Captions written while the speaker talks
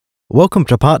Welcome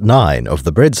to Part 9 of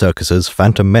the Bread Circus's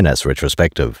Phantom Menace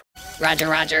retrospective. Roger,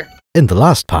 roger. In the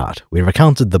last part, we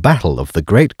recounted the Battle of the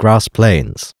Great Grass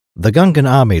Plains. The Gungan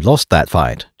army lost that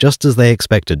fight, just as they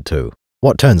expected to.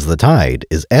 What turns the tide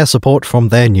is air support from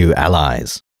their new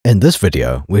allies. In this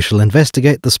video, we shall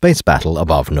investigate the space battle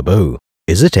above Naboo.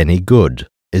 Is it any good?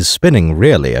 Is spinning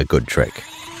really a good trick?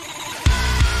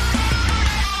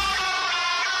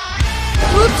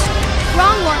 Oops!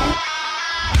 Wrong one!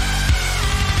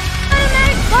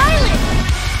 Automatic pilot!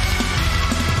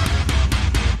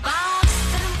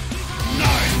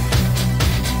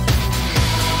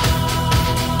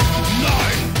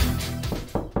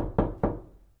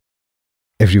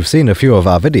 If you've seen a few of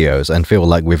our videos and feel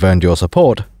like we've earned your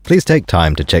support, please take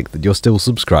time to check that you're still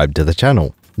subscribed to the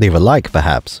channel. Leave a like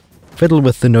perhaps. Fiddle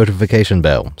with the notification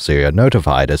bell so you're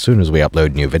notified as soon as we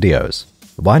upload new videos.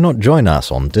 Why not join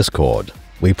us on Discord?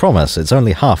 We promise it's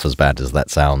only half as bad as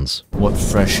that sounds. What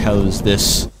fresh hell is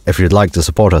this? If you'd like to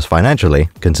support us financially,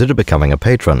 consider becoming a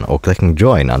patron or clicking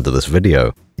join under this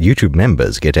video. YouTube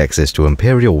members get access to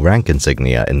Imperial rank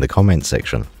insignia in the comments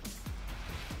section.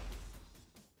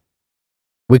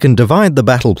 We can divide the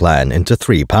battle plan into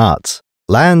 3 parts: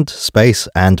 land, space,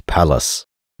 and palace.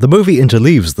 The movie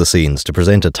interleaves the scenes to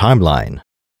present a timeline.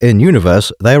 In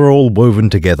universe, they are all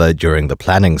woven together during the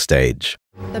planning stage.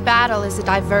 The battle is a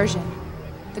diversion.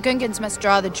 The Gungans must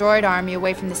draw the droid army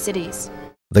away from the cities.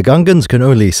 The Gungans can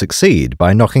only succeed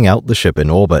by knocking out the ship in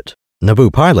orbit.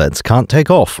 Naboo pilots can't take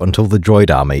off until the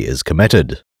droid army is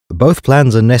committed. Both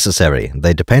plans are necessary,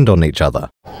 they depend on each other.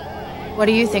 What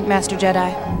do you think, Master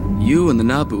Jedi? You and the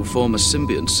Naboo form a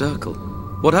symbiont circle.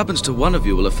 What happens to one of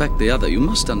you will affect the other. You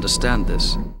must understand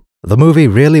this. The movie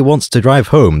really wants to drive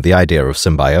home the idea of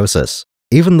symbiosis.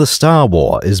 Even the Star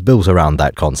War is built around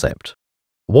that concept.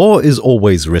 War is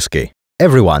always risky.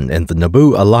 Everyone in the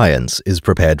Naboo Alliance is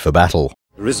prepared for battle.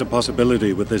 There is a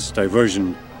possibility with this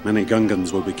diversion, many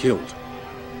Gungans will be killed.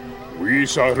 We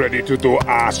are ready to do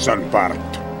our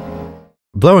part.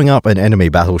 Blowing up an enemy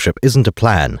battleship isn't a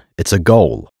plan, it's a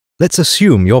goal. Let's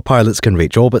assume your pilots can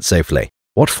reach orbit safely.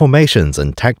 What formations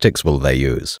and tactics will they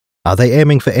use? Are they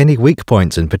aiming for any weak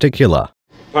points in particular?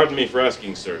 Pardon me for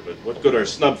asking, sir, but what good are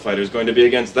snub fighters going to be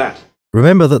against that?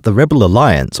 Remember that the Rebel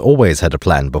Alliance always had a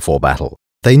plan before battle.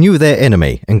 They knew their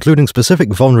enemy, including specific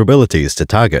vulnerabilities to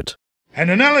target. An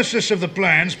analysis of the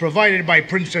plans provided by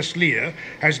Princess Leia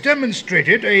has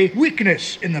demonstrated a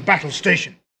weakness in the battle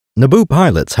station. Naboo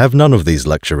pilots have none of these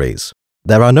luxuries.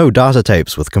 There are no data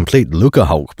tapes with complete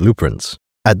Lucahulk blueprints.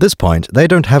 At this point, they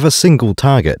don't have a single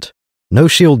target. No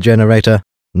shield generator,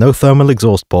 no thermal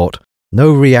exhaust port,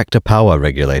 no reactor power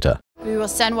regulator. We will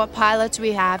send what pilots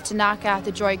we have to knock out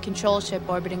the droid control ship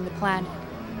orbiting the planet.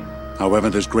 However,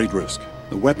 there's great risk.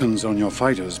 The weapons on your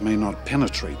fighters may not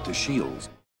penetrate the shields.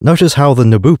 Notice how the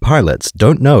Naboo pilots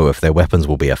don't know if their weapons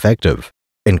will be effective.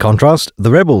 In contrast,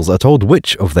 the rebels are told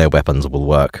which of their weapons will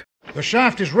work. The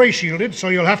shaft is ray shielded, so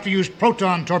you'll have to use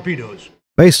proton torpedoes.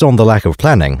 Based on the lack of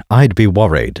planning, I'd be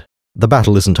worried. The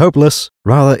battle isn't hopeless,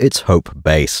 rather it's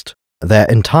hope-based. Their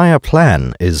entire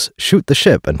plan is shoot the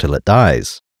ship until it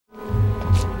dies.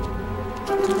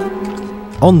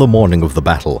 On the morning of the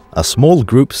battle, a small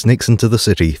group sneaks into the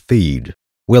city Theed.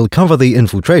 We'll cover the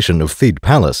infiltration of Theed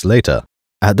Palace later.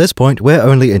 At this point, we're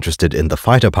only interested in the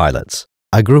fighter pilots,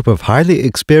 a group of highly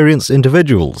experienced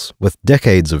individuals with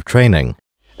decades of training.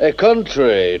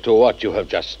 Contrary to what you have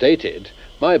just stated,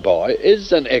 my boy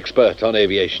is an expert on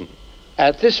aviation.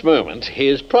 At this moment, he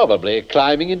is probably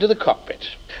climbing into the cockpit,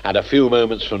 and a few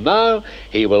moments from now,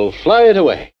 he will fly it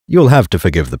away. You'll have to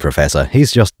forgive the professor,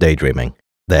 he's just daydreaming.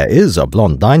 There is a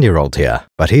blonde 9-year-old here,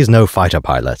 but he's no fighter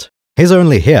pilot. He's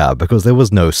only here because there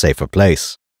was no safer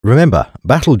place. Remember,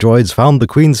 battle droids found the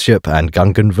Queen's ship and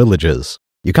Gungan villages.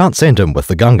 You can't send him with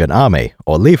the Gungan army,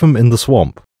 or leave him in the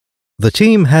swamp. The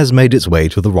team has made its way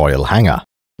to the royal hangar.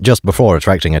 Just before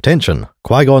attracting attention,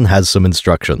 Qui-Gon has some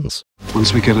instructions.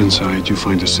 Once we get inside, you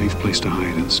find a safe place to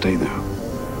hide and stay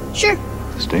there. Sure.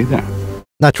 Stay there.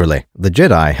 Naturally, the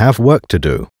Jedi have work to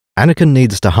do. Anakin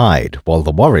needs to hide while the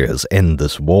warriors end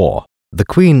this war. The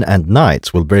Queen and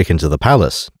Knights will break into the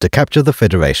palace to capture the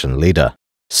Federation leader.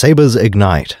 Sabers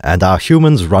ignite, and our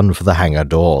humans run for the hangar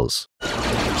doors.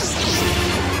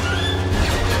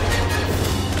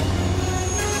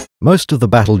 Most of the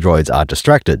battle droids are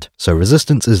distracted, so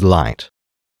resistance is light.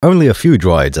 Only a few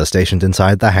droids are stationed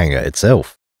inside the hangar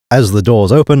itself. As the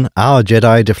doors open, our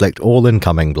Jedi deflect all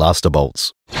incoming blaster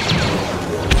bolts.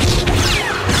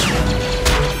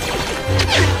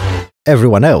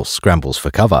 Everyone else scrambles for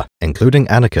cover, including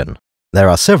Anakin. There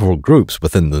are several groups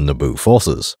within the Naboo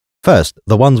forces. First,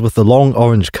 the ones with the long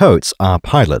orange coats are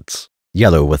pilots.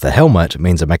 Yellow with a helmet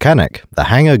means a mechanic, the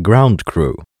hangar ground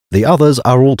crew. The others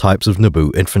are all types of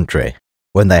Naboo infantry.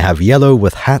 When they have yellow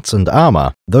with hats and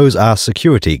armor, those are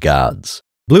security guards.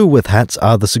 Blue with hats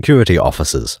are the security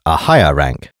officers, a higher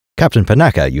rank. Captain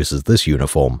Panaka uses this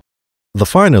uniform. The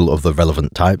final of the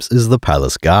relevant types is the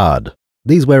Palace Guard.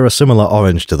 These wear a similar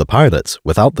orange to the pilots,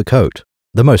 without the coat.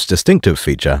 The most distinctive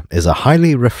feature is a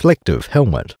highly reflective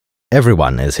helmet.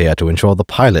 Everyone is here to ensure the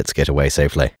pilots get away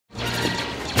safely.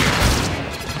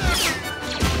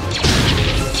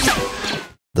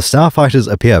 The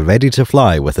starfighters appear ready to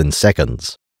fly within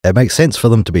seconds. It makes sense for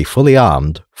them to be fully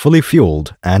armed, fully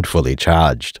fueled, and fully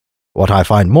charged. What I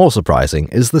find more surprising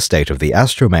is the state of the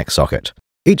astromech socket.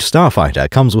 Each starfighter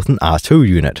comes with an R2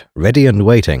 unit, ready and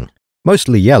waiting,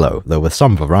 mostly yellow, though with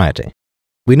some variety.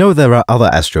 We know there are other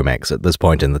astromechs at this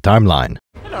point in the timeline.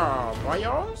 Hello,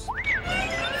 boyos.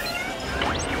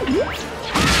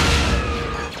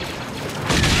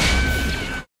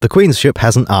 The Queen's ship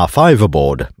has an R5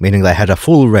 aboard, meaning they had a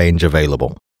full range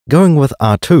available. Going with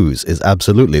R2s is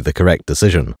absolutely the correct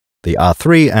decision. The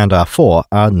R3 and R4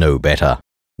 are no better.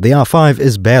 The R5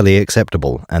 is barely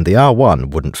acceptable, and the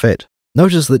R1 wouldn't fit.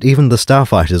 Notice that even the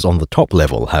starfighters on the top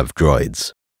level have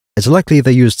droids. It's likely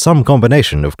they used some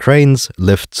combination of cranes,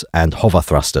 lifts, and hover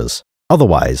thrusters.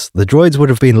 Otherwise, the droids would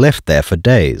have been left there for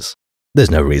days.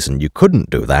 There's no reason you couldn't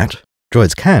do that.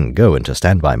 Droids can go into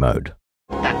standby mode.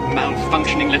 That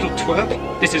malfunctioning little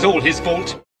twerp. This is all his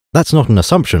fault. That's not an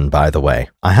assumption, by the way.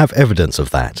 I have evidence of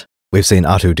that. We've seen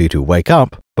R2-D2 wake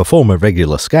up, perform a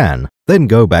regular scan, then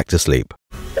go back to sleep.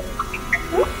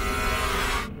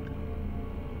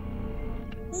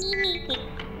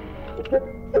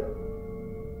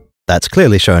 That's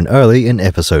clearly shown early in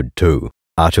Episode 2.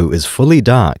 R2 is fully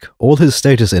dark, all his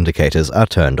status indicators are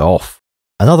turned off.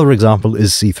 Another example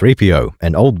is C-3PO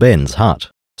in Old Ben's hut.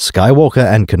 Skywalker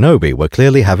and Kenobi were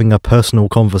clearly having a personal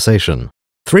conversation.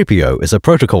 3PO is a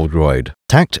protocol droid.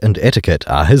 Tact and etiquette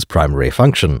are his primary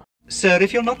function. Sir,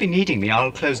 if you'll not be needing me,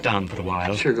 I'll close down for a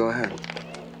while. Sure, go ahead.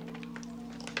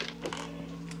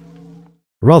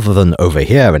 Rather than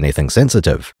overhear anything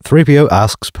sensitive, 3PO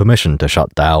asks permission to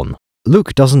shut down.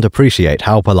 Luke doesn't appreciate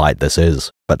how polite this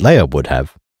is, but Leia would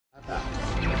have.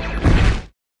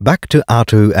 Back to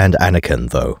R2 and Anakin,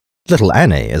 though. Little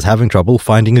Annie is having trouble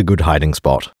finding a good hiding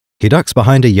spot. He ducks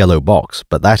behind a yellow box,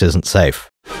 but that isn't safe.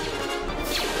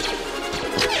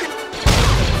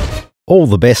 All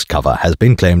the best cover has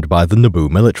been claimed by the Naboo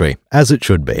military, as it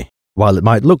should be. While it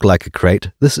might look like a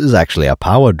crate, this is actually a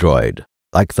power droid.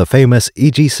 Like the famous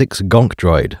EG-6 Gonk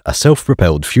droid, a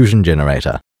self-propelled fusion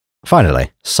generator.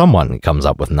 Finally, someone comes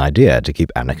up with an idea to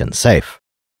keep Anakin safe.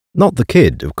 Not the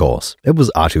kid, of course. It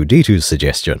was R2-D2's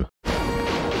suggestion.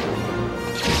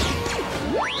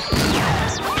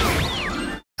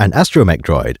 An astromech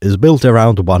droid is built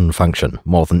around one function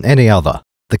more than any other.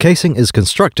 The casing is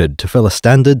constructed to fill a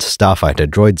standard starfighter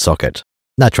droid socket.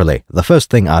 Naturally, the first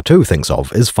thing R2 thinks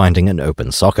of is finding an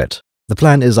open socket. The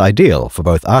plan is ideal for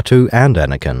both R2 and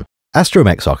Anakin.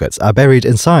 Astromech sockets are buried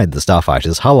inside the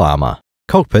starfighter's hull armor.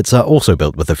 Cockpits are also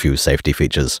built with a few safety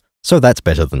features, so that's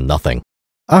better than nothing.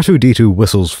 R2-D2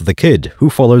 whistles for the kid, who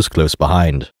follows close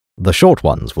behind. The short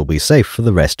ones will be safe for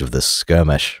the rest of this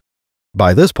skirmish.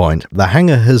 By this point, the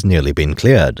hangar has nearly been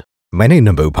cleared. Many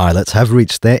Naboo pilots have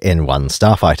reached their N-1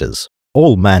 Starfighters,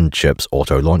 all manned ships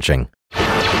auto-launching.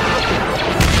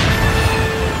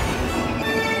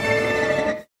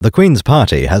 The Queen's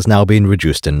party has now been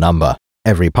reduced in number.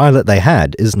 Every pilot they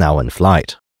had is now in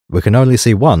flight. We can only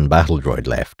see one battle droid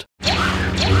left.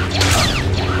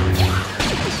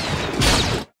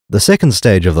 The second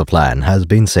stage of the plan has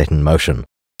been set in motion.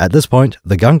 At this point,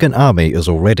 the Gungan army is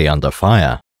already under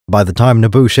fire. By the time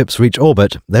Naboo ships reach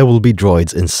orbit, there will be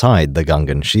droids inside the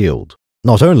Gungan shield.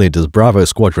 Not only does Bravo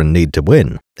Squadron need to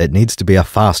win, it needs to be a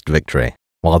fast victory,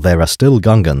 while there are still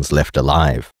Gungans left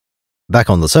alive. Back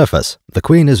on the surface, the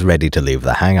Queen is ready to leave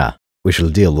the hangar. We shall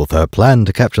deal with her plan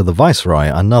to capture the Viceroy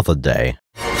another day.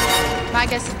 My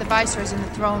guess is the Viceroy's in the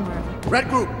throne room. Red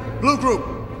group, blue group,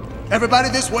 everybody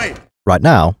this way. Right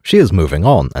now, she is moving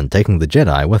on and taking the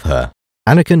Jedi with her.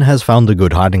 Anakin has found a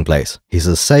good hiding place. He's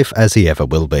as safe as he ever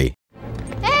will be.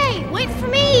 Hey, wait for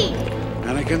me!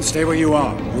 Anakin, stay where you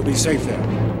are. You'll be safe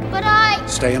there. But I...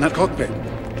 Stay in that cockpit.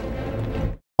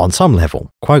 On some level,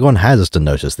 Qui-Gon has to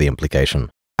notice the implication.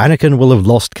 Anakin will have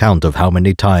lost count of how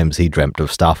many times he dreamt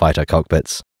of starfighter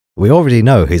cockpits. We already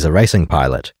know he's a racing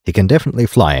pilot. He can definitely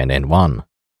fly an N1.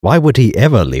 Why would he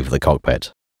ever leave the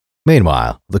cockpit?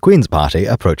 Meanwhile, the Queen's party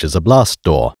approaches a blast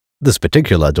door. This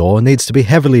particular door needs to be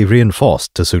heavily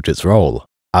reinforced to suit its role,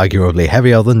 arguably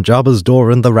heavier than Jabba's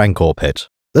door in the Rancor pit.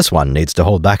 This one needs to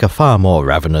hold back a far more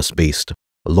ravenous beast.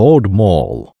 Lord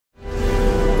Maul.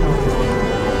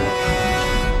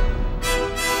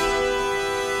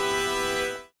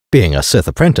 Being a Sith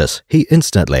apprentice, he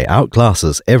instantly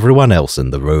outclasses everyone else in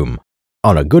the room.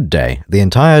 On a good day, the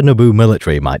entire Naboo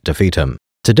military might defeat him.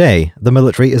 Today, the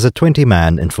military is a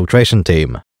 20-man infiltration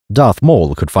team. Darth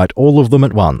Maul could fight all of them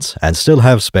at once and still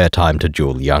have spare time to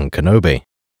duel young Kenobi.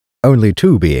 Only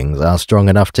 2 beings are strong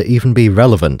enough to even be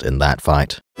relevant in that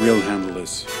fight. We'll handle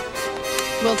this.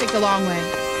 We'll take the long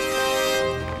way.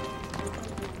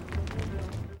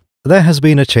 There has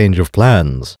been a change of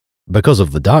plans. Because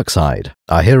of the dark side,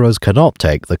 our heroes cannot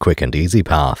take the quick and easy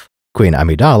path. Queen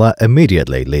Amidala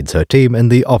immediately leads her team in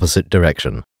the opposite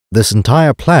direction. This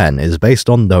entire plan is based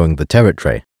on knowing the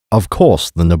territory. Of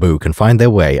course, the Naboo can find their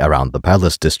way around the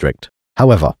Palace District.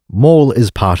 However, Maul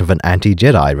is part of an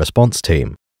anti-Jedi response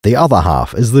team. The other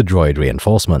half is the droid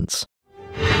reinforcements.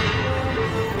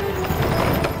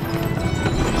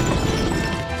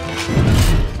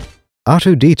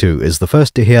 R2-D2 is the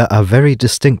first to hear a very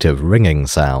distinctive ringing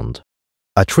sound.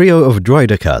 A trio of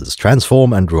droidicas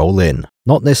transform and roll in,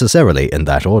 not necessarily in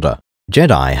that order.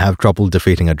 Jedi have trouble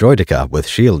defeating a droidica with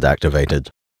shield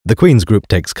activated. The Queen's group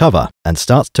takes cover and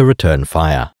starts to return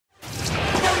fire.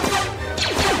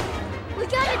 We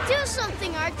gotta do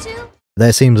something, R2.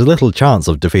 There seems little chance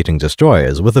of defeating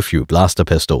destroyers with a few blaster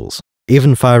pistols.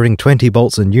 Even firing 20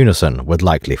 bolts in unison would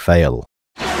likely fail.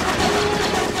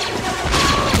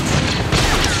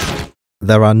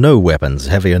 There are no weapons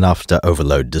heavy enough to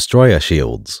overload destroyer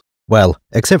shields. Well,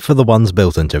 except for the ones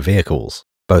built into vehicles.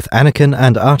 Both Anakin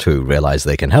and R2 realize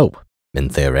they can help, in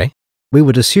theory. We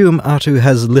would assume R2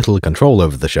 has little control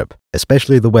over the ship,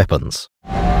 especially the weapons.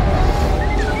 Oops,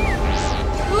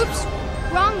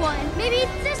 wrong one. Maybe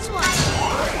this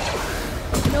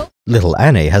one. Nope. Little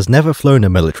Annie has never flown a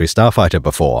military starfighter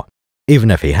before. Even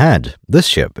if he had, this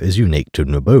ship is unique to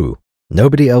Naboo.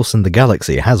 Nobody else in the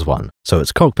galaxy has one, so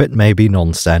its cockpit may be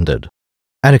non-standard.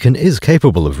 Anakin is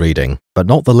capable of reading, but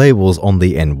not the labels on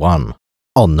the N-1.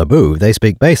 On Naboo, they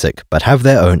speak Basic, but have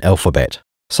their own alphabet.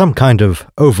 Some kind of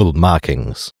oval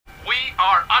markings. We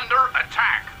are under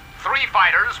attack. 3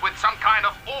 fighters with some kind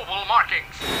of oval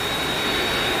markings.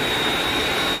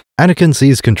 Anakin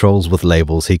sees controls with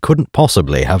labels he couldn't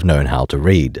possibly have known how to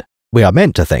read. We are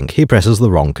meant to think he presses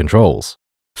the wrong controls.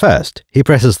 First, he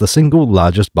presses the single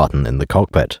largest button in the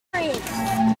cockpit.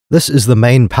 This is the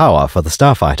main power for the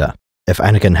starfighter. If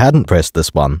Anakin hadn't pressed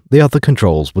this one, the other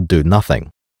controls would do nothing.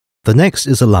 The next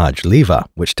is a large lever,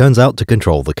 which turns out to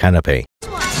control the canopy.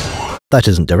 That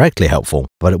isn't directly helpful,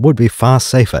 but it would be far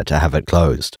safer to have it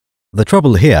closed. The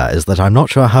trouble here is that I'm not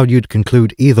sure how you'd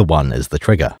conclude either one is the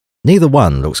trigger. Neither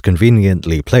one looks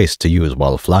conveniently placed to use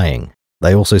while flying.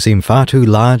 They also seem far too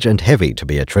large and heavy to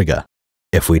be a trigger.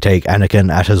 If we take Anakin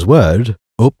at his word,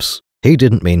 oops, he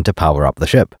didn't mean to power up the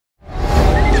ship.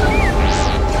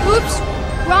 Oops,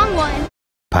 wrong one.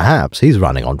 Perhaps he's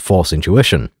running on Force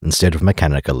intuition instead of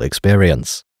mechanical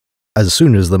experience. As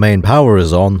soon as the main power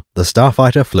is on, the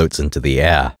starfighter floats into the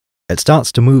air. It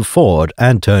starts to move forward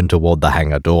and turn toward the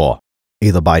hangar door.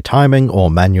 Either by timing or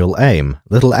manual aim,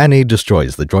 little Annie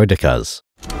destroys the droidicas.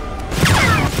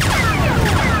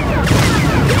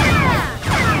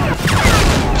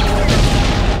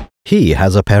 He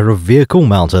has a pair of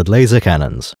vehicle-mounted laser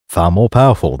cannons, far more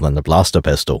powerful than the blaster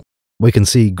pistol. We can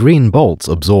see green bolts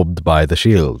absorbed by the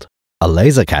shield. A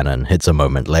laser cannon hits a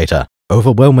moment later,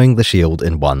 overwhelming the shield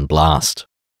in one blast.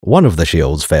 One of the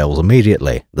shields fails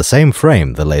immediately, the same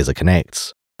frame the laser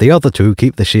connects. The other 2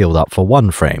 keep the shield up for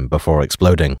 1 frame before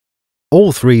exploding.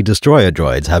 All 3 destroyer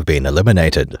droids have been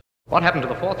eliminated. What happened to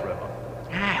the 4th robot?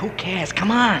 Ah, who cares?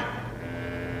 Come on.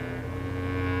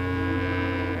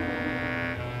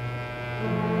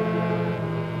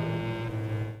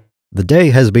 The day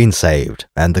has been saved,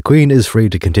 and the Queen is free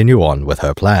to continue on with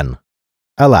her plan.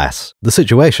 Alas, the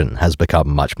situation has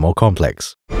become much more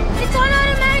complex. It's on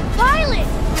automatic pilot.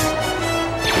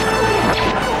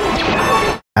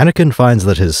 Anakin finds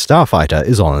that his starfighter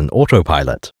is on an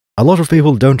autopilot. A lot of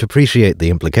people don't appreciate the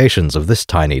implications of this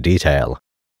tiny detail.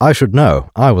 I should know,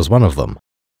 I was one of them.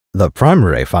 The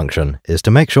primary function is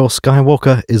to make sure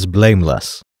Skywalker is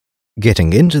blameless.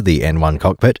 Getting into the N-1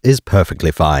 cockpit is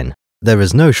perfectly fine. There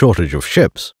is no shortage of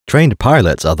ships. Trained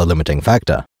pilots are the limiting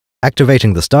factor.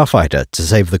 Activating the starfighter to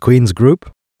save the Queen's group?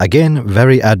 Again,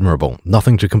 very admirable,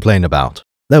 nothing to complain about.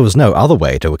 There was no other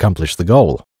way to accomplish the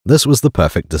goal. This was the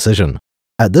perfect decision.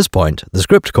 At this point, the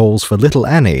script calls for little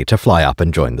Annie to fly up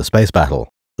and join the space battle.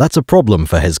 That's a problem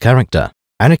for his character.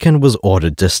 Anakin was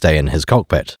ordered to stay in his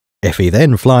cockpit. If he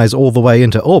then flies all the way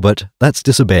into orbit, that's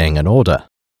disobeying an order.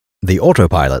 The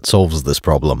autopilot solves this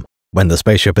problem. When the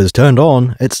spaceship is turned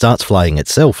on, it starts flying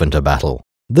itself into battle.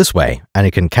 This way,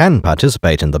 Anakin can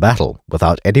participate in the battle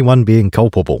without anyone being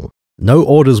culpable. No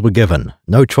orders were given,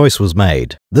 no choice was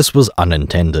made. This was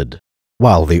unintended.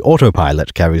 While the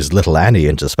autopilot carries little Annie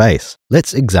into space,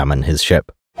 let's examine his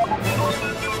ship.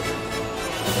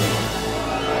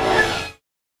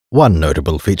 One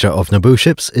notable feature of Naboo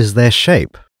ships is their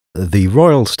shape. The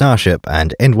Royal Starship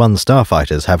and N-1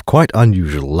 Starfighters have quite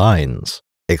unusual lines.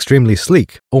 Extremely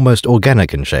sleek, almost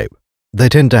organic in shape. They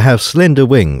tend to have slender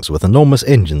wings with enormous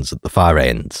engines at the far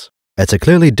ends. It's a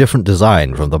clearly different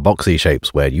design from the boxy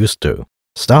shapes we're used to.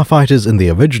 Starfighters in the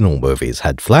original movies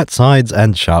had flat sides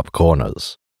and sharp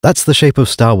corners. That's the shape of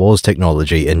Star Wars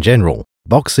technology in general,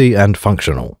 boxy and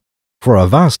functional. For a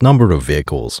vast number of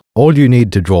vehicles, all you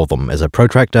need to draw them is a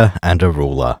protractor and a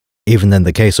ruler. Even in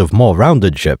the case of more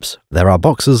rounded ships, there are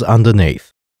boxes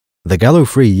underneath. The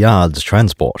Gallifrey Yard's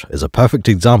transport is a perfect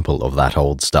example of that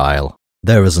old style.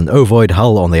 There is an ovoid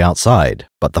hull on the outside,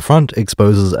 but the front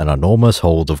exposes an enormous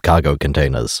hold of cargo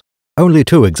containers. Only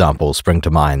 2 examples spring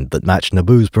to mind that match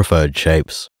Naboo's preferred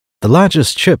shapes. The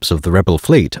largest ships of the Rebel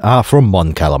fleet are from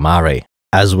Mon Calamari.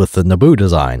 As with the Naboo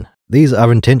design, these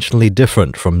are intentionally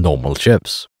different from normal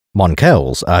ships. Mon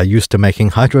Cals are used to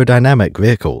making hydrodynamic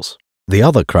vehicles. The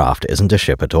other craft isn't a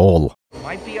ship at all.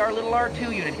 Might be our little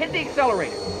R2 unit. Hit the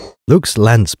accelerator. Luke's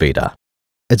Landspeeder.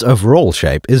 Its overall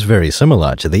shape is very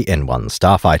similar to the N-1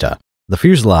 Starfighter. The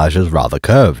fuselage is rather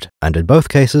curved, and in both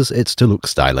cases it's to look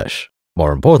stylish.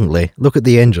 More importantly, look at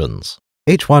the engines.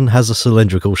 Each one has a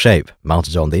cylindrical shape,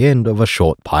 mounted on the end of a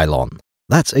short pylon.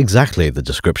 That's exactly the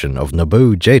description of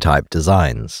Naboo J-type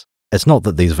designs. It's not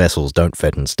that these vessels don't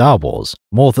fit in Star Wars,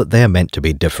 more that they are meant to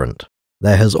be different.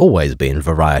 There has always been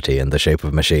variety in the shape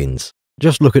of machines.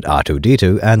 Just look at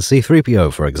R2-D2 and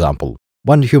C-3PO, for example.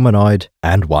 One humanoid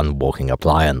and one walking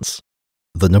appliance.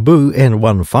 The Naboo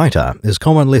N-1 fighter is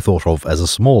commonly thought of as a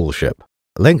small ship.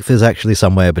 Length is actually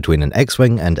somewhere between an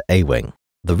X-wing and A-wing.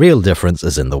 The real difference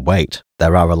is in the weight.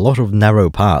 There are a lot of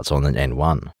narrow parts on an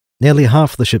N-1. Nearly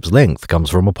half the ship's length comes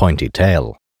from a pointy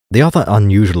tail. The other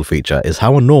unusual feature is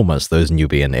how enormous those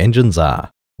Nubian engines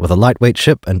are. With a lightweight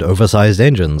ship and oversized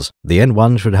engines, the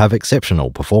N-1 should have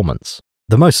exceptional performance.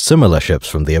 The most similar ships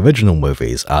from the original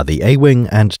movies are the A-Wing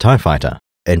and TIE Fighter.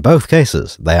 In both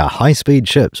cases, they are high-speed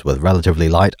ships with relatively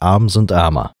light arms and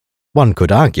armor. One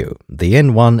could argue the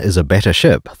N-1 is a better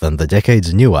ship than the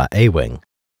decades newer A-Wing.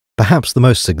 Perhaps the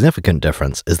most significant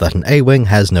difference is that an A-Wing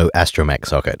has no astromech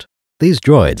socket. These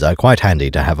droids are quite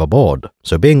handy to have aboard,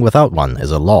 so being without one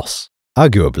is a loss.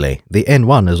 Arguably, the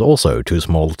N-1 is also too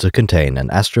small to contain an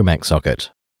astromech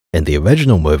socket. In the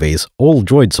original movies, all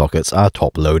droid sockets are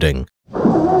top-loading. All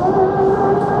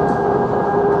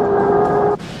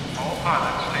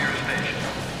pilots, clear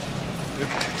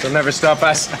station. They'll never stop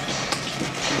us.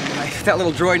 That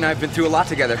little droid and I have been through a lot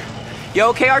together. You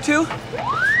okay, R2?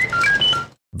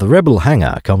 The Rebel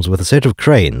hangar comes with a set of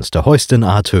cranes to hoist an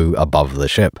R2 above the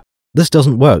ship. This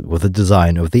doesn't work with the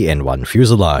design of the N-1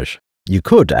 fuselage. You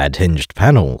could add hinged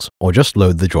panels, or just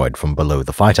load the droid from below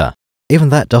the fighter. Even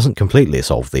that doesn't completely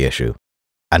solve the issue.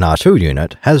 An R2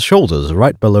 unit has shoulders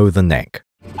right below the neck.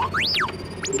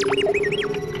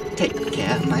 Take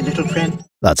care, my little friend.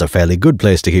 That's a fairly good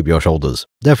place to keep your shoulders,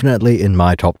 definitely in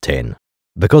my top 10.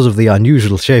 Because of the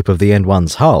unusual shape of the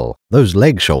N-1's hull, those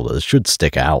leg shoulders should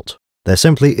stick out. There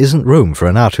simply isn't room for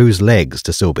an R2's legs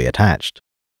to still be attached.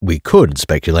 We could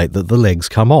speculate that the legs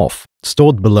come off,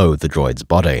 stored below the droid's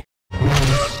body.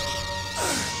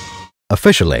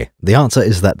 Officially, the answer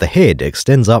is that the head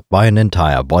extends up by an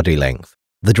entire body length.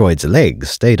 The droid's legs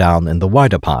stay down in the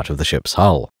wider part of the ship's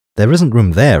hull. There isn't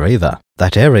room there either.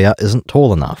 That area isn't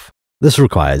tall enough. This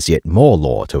requires yet more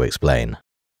lore to explain.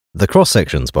 The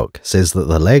cross-sections book says that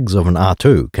the legs of an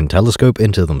R2 can telescope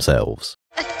into themselves.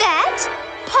 A fat,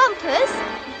 pompous,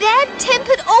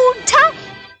 bad-tempered old type.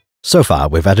 So far,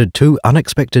 we've added 2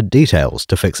 unexpected details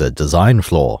to fix a design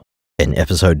flaw. In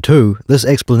Episode 2, this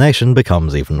explanation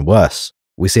becomes even worse.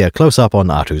 We see a close-up on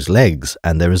R2's legs,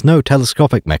 and there is no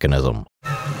telescopic mechanism.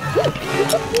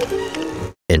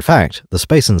 In fact, the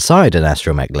space inside an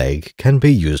astromech leg can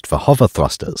be used for hover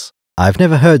thrusters. I've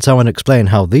never heard someone explain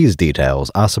how these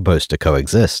details are supposed to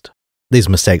coexist. These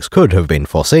mistakes could have been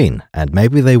foreseen, and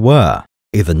maybe they were.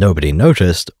 Either nobody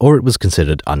noticed, or it was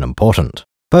considered unimportant.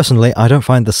 Personally, I don't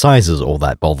find the sizes all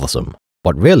that bothersome.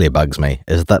 What really bugs me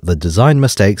is that the design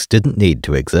mistakes didn't need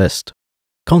to exist.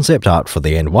 Concept art for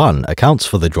the N-1 accounts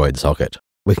for the droid socket.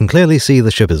 We can clearly see the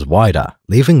ship is wider,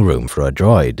 leaving room for a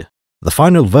droid. The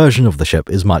final version of the ship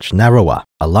is much narrower,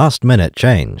 a last-minute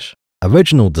change.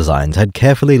 Original designs had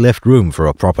carefully left room for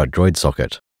a proper droid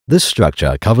socket. This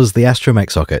structure covers the astromech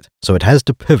socket, so it has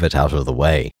to pivot out of the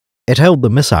way. It held the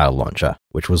missile launcher,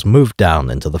 which was moved down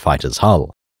into the fighter's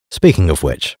hull. Speaking of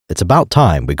which, it's about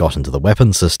time we got into the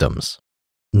weapon systems.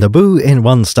 Naboo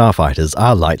N-1 Starfighters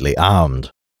are lightly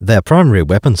armed. Their primary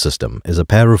weapon system is a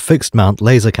pair of fixed-mount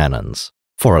laser cannons.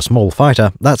 For a small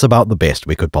fighter, that's about the best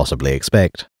we could possibly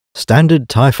expect. Standard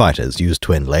TIE fighters use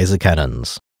twin laser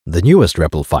cannons. The newest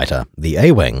Rebel fighter, the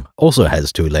A-Wing, also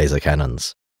has 2 laser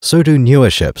cannons. So do newer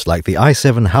ships like the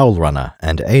I-7 Howl Runner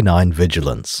and A-9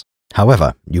 Vigilance.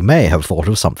 However, you may have thought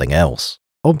of something else.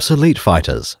 Obsolete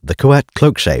fighters, the Kuat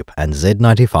Cloakshape and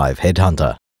Z-95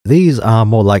 Headhunter. These are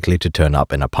more likely to turn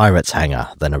up in a pirate's hangar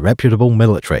than a reputable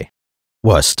military.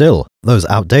 Worse still, those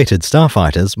outdated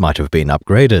starfighters might have been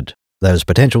upgraded. There's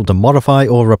potential to modify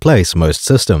or replace most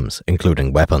systems,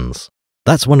 including weapons.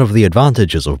 That's one of the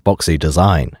advantages of boxy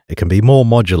design. It can be more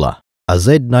modular. A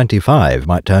Z-95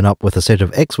 might turn up with a set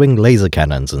of X-Wing laser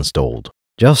cannons installed.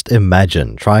 Just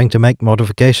imagine trying to make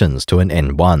modifications to an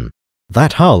N-1.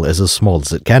 That hull is as small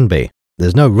as it can be.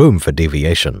 There's no room for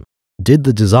deviation. Did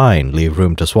the design leave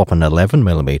room to swap an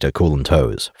 11mm coolant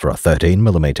hose for a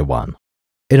 13mm one?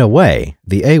 In a way,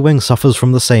 the A-Wing suffers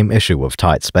from the same issue of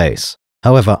tight space.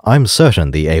 However, I'm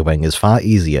certain the A-Wing is far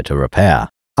easier to repair.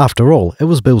 After all, it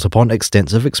was built upon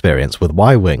extensive experience with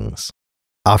Y-Wings.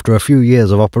 After a few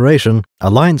years of operation,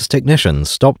 Alliance technicians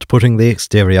stopped putting the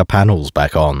exterior panels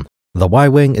back on. The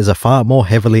Y-Wing is a far more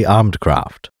heavily armed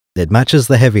craft. It matches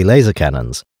the heavy laser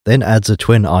cannons, then adds a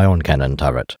twin ion cannon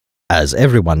turret. As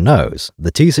everyone knows,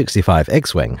 the T-65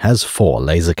 X-Wing has 4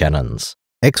 laser cannons.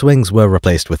 X-Wings were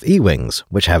replaced with E-Wings,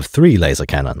 which have 3 laser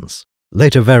cannons.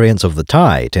 Later variants of the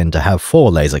TIE tend to have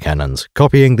 4 laser cannons,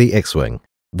 copying the X-Wing.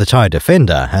 The TIE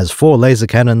Defender has 4 laser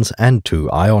cannons and 2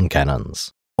 ion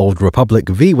cannons. Old Republic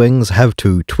V-Wings have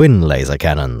 2 twin laser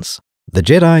cannons. The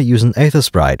Jedi use an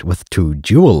Aethersprite with 2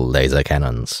 dual laser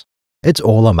cannons. It's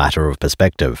all a matter of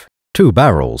perspective. 2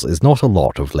 barrels is not a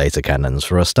lot of laser cannons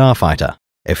for a starfighter.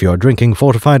 If you're drinking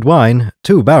fortified wine,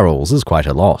 2 barrels is quite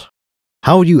a lot.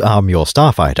 How you arm your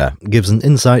starfighter gives an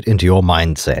insight into your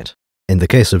mindset. In the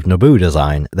case of Naboo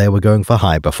design, they were going for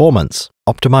high performance,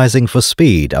 optimizing for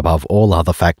speed above all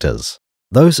other factors.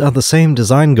 Those are the same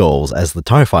design goals as the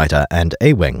TIE Fighter and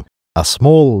A-Wing, a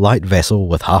small, light vessel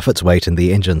with half its weight in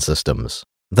the engine systems.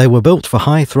 They were built for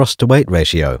high thrust-to-weight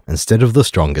ratio instead of the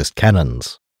strongest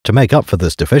cannons. To make up for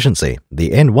this deficiency,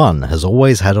 the N-1 has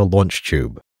always had a launch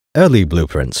tube. Early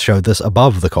blueprints showed this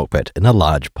above the cockpit in a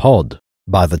large pod.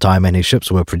 By the time any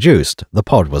ships were produced, the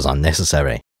pod was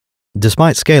unnecessary.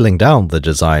 Despite scaling down the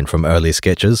design from early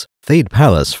sketches, Theed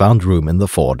Palace found room in the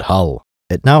forward hull.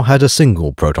 It now had a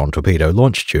single proton torpedo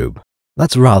launch tube.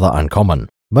 That's rather uncommon.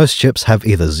 Most ships have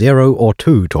either 0 or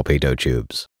 2 torpedo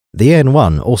tubes. The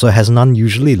N-1 also has an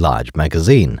unusually large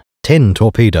magazine, 10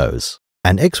 torpedoes.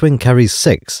 An X-Wing carries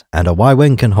 6, and a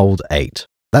Y-Wing can hold 8.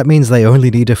 That means they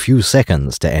only need a few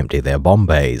seconds to empty their bomb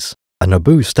bays. A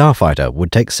Naboo starfighter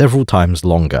would take several times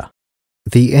longer.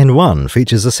 The N-1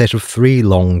 features a set of 3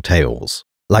 long tails.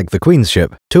 Like the Queen's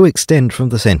ship, 2 extend from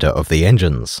the center of the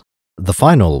engines. The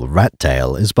final rat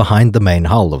tail is behind the main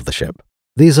hull of the ship.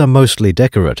 These are mostly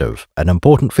decorative, an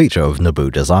important feature of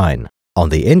Naboo design. On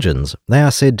the engines, they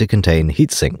are said to contain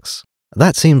heat sinks.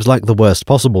 That seems like the worst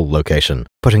possible location,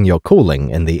 putting your cooling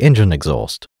in the engine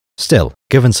exhaust. Still,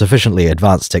 given sufficiently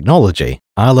advanced technology,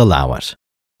 I'll allow it.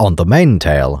 On the main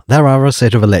tail, there are a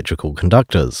set of electrical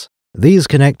conductors. These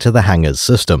connect to the hangar's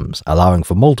systems, allowing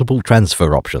for multiple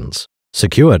transfer options.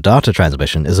 Secure data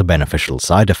transmission is a beneficial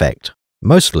side effect.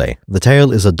 Mostly, the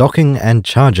tail is a docking and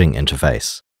charging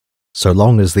interface. So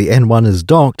long as the N-1 is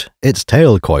docked, its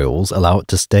tail coils allow it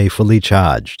to stay fully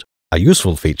charged. A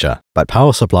useful feature, but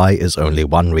power supply is only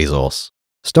one resource.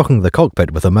 Stocking the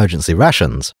cockpit with emergency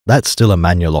rations, that's still a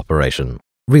manual operation.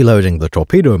 Reloading the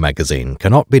torpedo magazine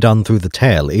cannot be done through the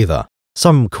tail either.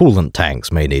 Some coolant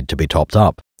tanks may need to be topped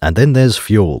up, and then there's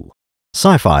fuel.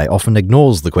 Sci-fi often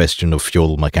ignores the question of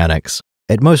fuel mechanics.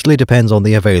 It mostly depends on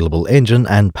the available engine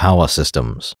and power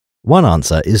systems. One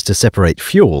answer is to separate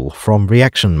fuel from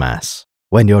reaction mass.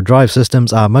 When your drive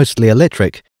systems are mostly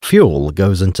electric, fuel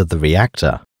goes into the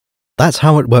reactor. That's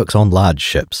how it works on large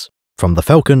ships. From the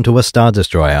Falcon to a Star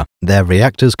Destroyer, their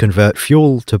reactors convert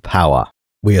fuel to power.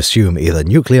 We assume either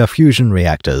nuclear fusion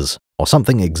reactors or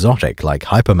something exotic like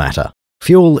hypermatter.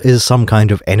 Fuel is some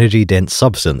kind of energy-dense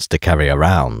substance to carry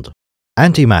around.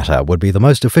 Antimatter would be the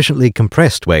most efficiently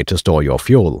compressed way to store your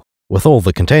fuel. With all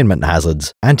the containment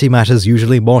hazards, antimatter's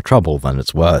usually more trouble than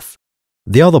it's worth.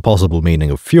 The other possible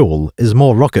meaning of fuel is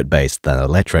more rocket-based than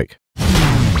electric.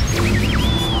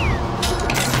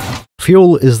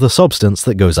 Fuel is the substance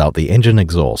that goes out the engine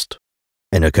exhaust.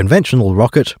 In a conventional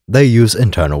rocket, they use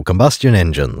internal combustion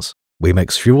engines. We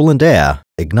mix fuel and air,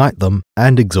 ignite them,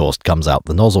 and exhaust comes out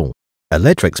the nozzle.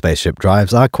 Electric spaceship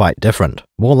drives are quite different,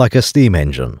 more like a steam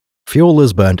engine. Fuel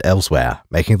is burnt elsewhere,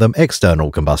 making them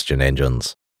external combustion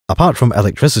engines. Apart from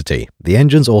electricity, the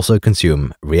engines also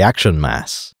consume reaction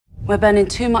mass. We're burning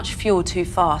too much fuel too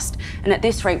fast, and at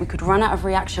this rate we could run out of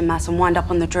reaction mass and wind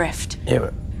up on the drift. Yeah,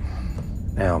 but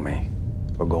Naomi,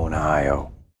 we're going to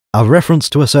I.O. A reference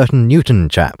to a certain Newton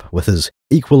chap with his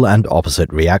equal and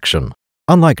opposite reaction.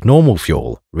 Unlike normal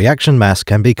fuel, reaction mass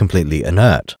can be completely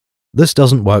inert. This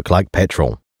doesn't work like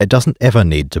petrol. It doesn't ever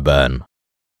need to burn.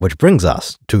 Which brings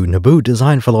us to Naboo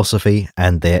design philosophy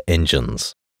and their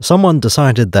engines. Someone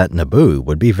decided that Naboo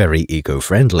would be very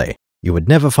eco-friendly. You would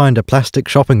never find a plastic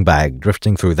shopping bag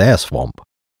drifting through their swamp.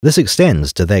 This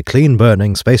extends to their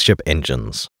clean-burning spaceship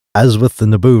engines. As with the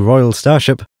Naboo Royal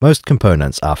Starship, most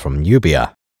components are from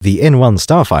Nubia. The N-1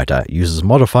 Starfighter uses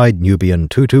modified Nubian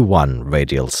 221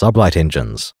 radial sublight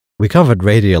engines. We covered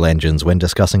radial engines when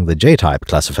discussing the J-type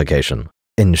classification.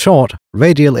 In short,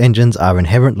 radial engines are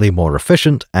inherently more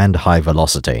efficient and high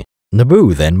velocity.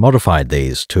 Naboo then modified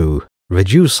these to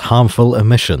reduce harmful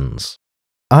emissions.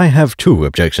 I have two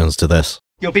objections to this.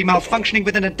 You'll be malfunctioning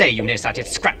within a day, Eunice, at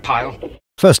its scrap pile.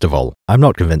 First of all, I'm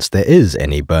not convinced there is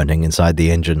any burning inside the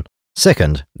engine.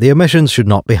 Second, the emissions should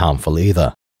not be harmful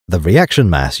either. The reaction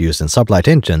mass used in sublight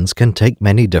engines can take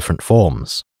many different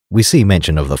forms. We see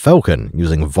mention of the Falcon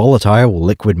using volatile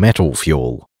liquid metal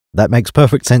fuel. That makes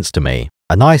perfect sense to me.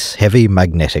 A nice, heavy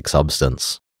magnetic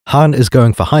substance. Han is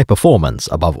going for high performance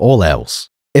above all else.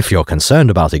 If you're concerned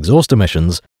about exhaust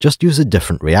emissions, just use a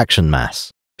different reaction mass.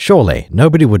 Surely,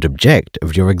 nobody would object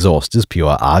if your exhaust is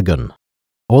pure argon.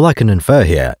 All I can infer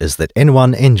here is that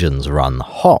N1 engines run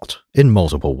hot in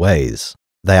multiple ways.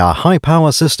 They are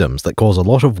high-power systems that cause a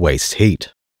lot of waste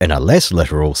heat. In a less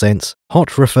literal sense,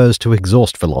 hot refers to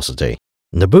exhaust velocity.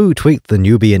 Naboo tweaked the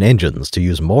Nubian engines to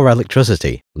use more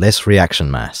electricity, less reaction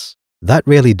mass. That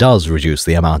really does reduce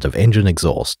the amount of engine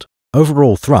exhaust.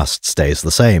 Overall thrust stays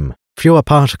the same, fewer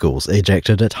particles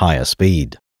ejected at higher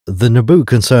speed. The Naboo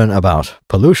concern about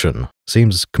pollution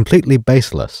seems completely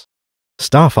baseless.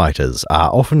 Starfighters are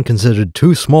often considered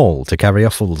too small to carry a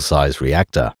full-size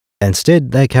reactor. Instead,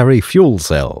 they carry fuel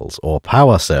cells or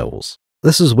power cells.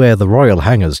 This is where the Royal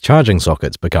Hangar's charging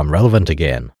sockets become relevant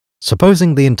again.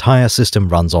 Supposing the entire system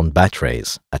runs on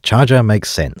batteries, a charger makes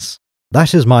sense.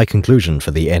 That is my conclusion for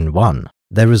the N1.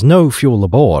 There is no fuel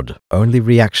aboard, only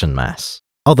reaction mass.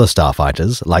 Other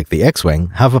starfighters, like the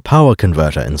X-Wing, have a power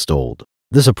converter installed.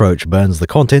 This approach burns the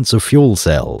contents of fuel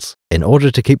cells, in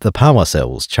order to keep the power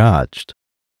cells charged.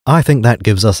 I think that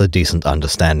gives us a decent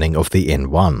understanding of the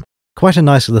N1. Quite a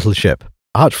nice little ship,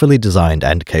 artfully designed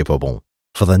and capable.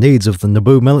 For the needs of the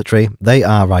Naboo military, they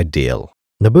are ideal.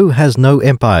 Naboo has no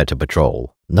empire to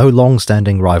patrol, no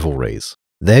long-standing rivalries.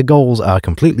 Their goals are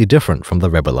completely different from the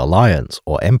Rebel Alliance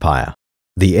or Empire.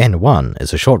 The N1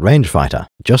 is a short-range fighter,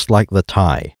 just like the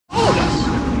TIE.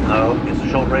 No, it's a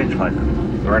short-range fighter.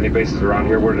 There are any bases around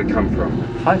here? Where did it come from?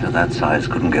 A fighter that size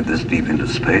couldn't get this deep into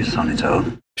space on its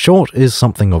own. Short is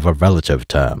something of a relative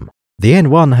term. The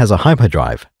N1 has a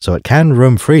hyperdrive, so it can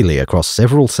roam freely across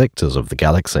several sectors of the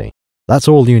galaxy. That's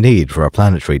all you need for a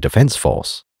planetary defense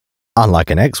force.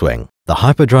 Unlike an X-Wing, the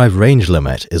hyperdrive range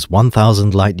limit is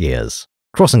 1,000 light-years.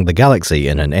 Crossing the galaxy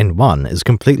in an N1 is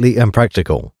completely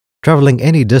impractical. Traveling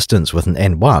any distance with an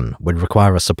N1 would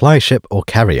require a supply ship or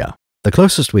carrier. The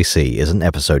closest we see is in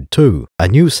Episode 2, a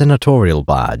new senatorial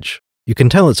barge. You can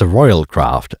tell it's a royal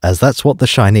craft, as that's what the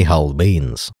shiny hull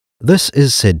means. This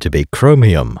is said to be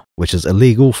chromium, which is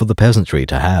illegal for the peasantry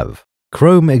to have.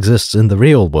 Chrome exists in the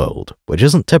real world, which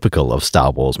isn't typical of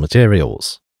Star Wars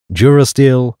materials.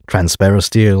 Durasteel,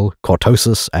 transparasteel,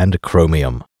 cortosis, and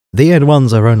chromium. The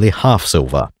N1s are only half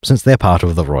silver, since they're part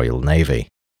of the Royal Navy.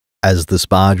 As this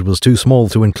barge was too small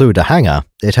to include a hangar,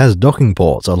 it has docking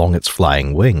ports along its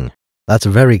flying wing. That's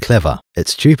very clever,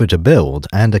 it's cheaper to build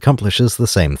and accomplishes the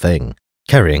same thing.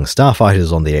 Carrying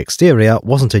starfighters on the exterior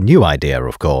wasn't a new idea,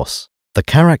 of course. The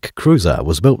Carrack cruiser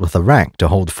was built with a rack to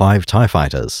hold 5 TIE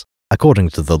fighters. According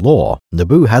to the lore,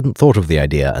 Naboo hadn't thought of the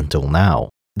idea until now.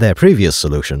 Their previous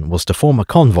solution was to form a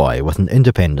convoy with an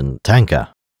independent tanker.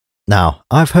 Now,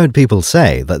 I've heard people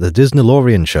say that the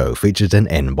Disneylorean show featured an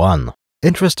N1.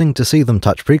 Interesting to see them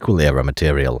touch prequel-era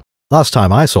material. Last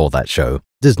time I saw that show,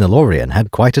 Disneylorean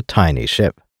had quite a tiny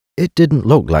ship. It didn't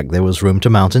look like there was room to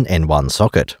mount an N1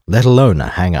 socket, let alone a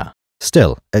hangar.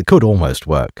 Still, it could almost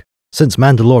work. Since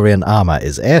Mandalorian armor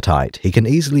is airtight, he can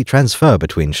easily transfer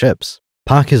between ships.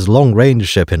 Park his long-range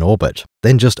ship in orbit,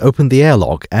 then just open the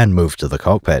airlock and move to the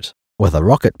cockpit. With a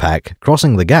rocket pack,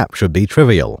 crossing the gap should be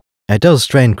trivial. It does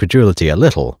strain credulity a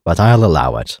little, but I'll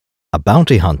allow it. A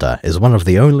bounty hunter is one of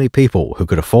the only people who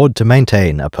could afford to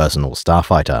maintain a personal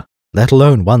starfighter, let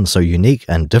alone one so unique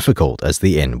and difficult as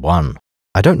the N-1.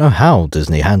 I don't know how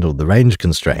Disney handled the range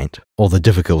constraint or the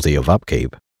difficulty of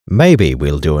upkeep. Maybe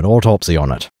we'll do an autopsy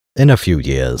on it in a few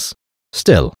years.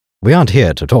 Still, we aren't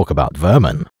here to talk about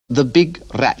vermin. The big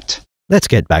rat. Let's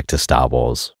get back to Star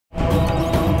Wars.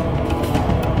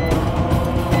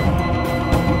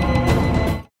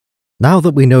 Now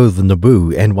that we know the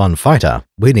Naboo N-1 fighter,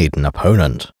 we need an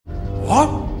opponent. What?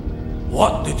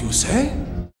 What did you say?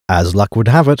 As luck would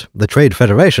have it, the Trade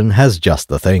Federation has just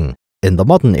the thing. In the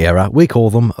modern era, we call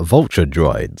them Vulture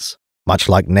Droids. Much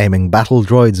like naming battle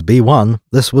droids B-1,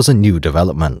 this was a new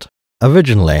development.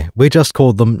 Originally, we just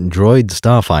called them Droid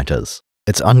Starfighters.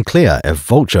 It's unclear if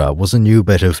Vulture was a new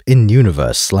bit of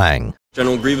in-universe slang.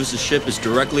 General Grievous's ship is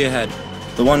directly ahead.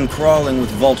 The one crawling with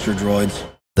Vulture Droids.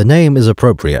 The name is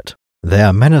appropriate. They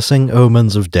are menacing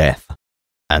omens of death,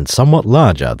 and somewhat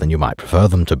larger than you might prefer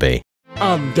them to be.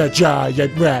 I'm the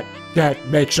giant rat that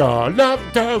makes all of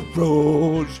the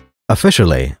rules.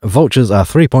 Officially, vultures are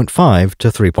 3.5 to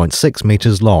 3.6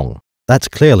 meters long. That's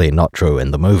clearly not true in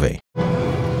the movie.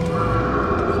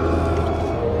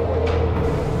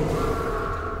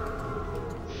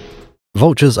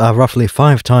 Vultures are roughly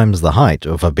 5 times the height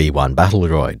of a B-1 battle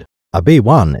droid. A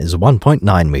B-1 is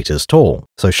 1.9 meters tall,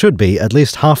 so should be at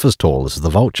least half as tall as the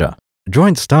Vulture.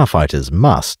 Droid starfighters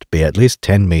must be at least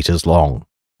 10 meters long.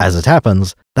 As it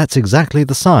happens, that's exactly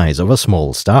the size of a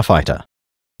small starfighter.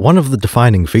 One of the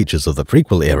defining features of the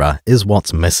prequel era is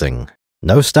what's missing.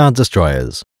 No Star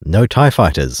Destroyers, no TIE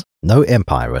Fighters, no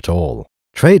Empire at all.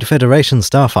 Trade Federation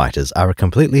starfighters are a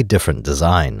completely different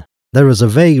design. There is a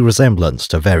vague resemblance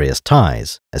to various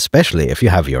TIEs, especially if you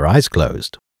have your eyes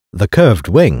closed. The curved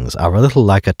wings are a little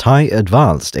like a TIE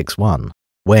Advanced X-1.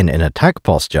 When in attack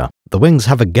posture, the wings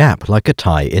have a gap like a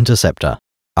TIE Interceptor.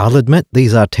 I'll admit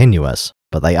these are tenuous,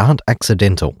 but they aren't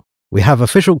accidental. We have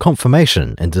official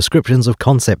confirmation in descriptions of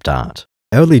concept art.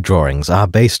 Early drawings are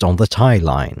based on the TIE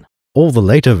line. All the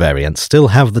later variants still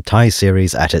have the TIE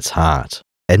series at its heart.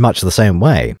 In much the same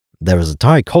way, there is a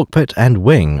TIE cockpit and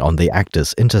wing on the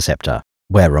Actus Interceptor.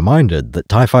 We're reminded that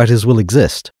TIE fighters will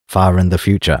exist far in the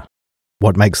future.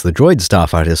 What makes the Droid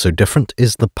Starfighter so different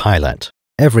is the pilot.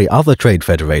 Every other Trade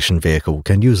Federation vehicle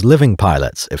can use living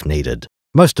pilots if needed.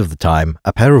 Most of the time,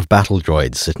 a pair of battle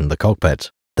droids sit in the cockpit.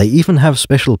 They even have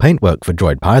special paintwork for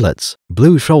droid pilots,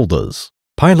 blue shoulders.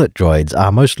 Pilot droids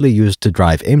are mostly used to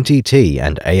drive MTT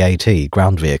and AAT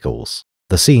ground vehicles.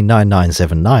 The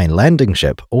C-9979 landing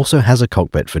ship also has a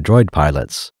cockpit for droid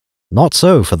pilots. Not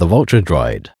so for the Vulture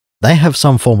droid. They have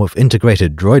some form of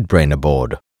integrated droid brain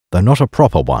aboard, though not a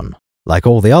proper one. Like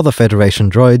all the other Federation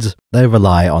droids, they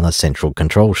rely on a central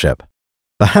control ship.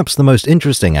 Perhaps the most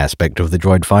interesting aspect of the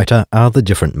droid fighter are the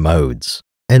different modes.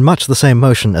 In much the same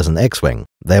motion as an X-Wing,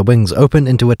 their wings open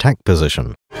into attack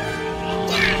position.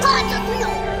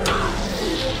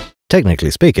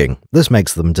 Technically speaking, this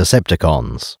makes them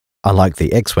Decepticons. Unlike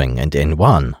the X-Wing and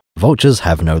N-1, Vultures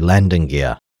have no landing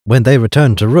gear. When they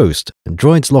return to roost,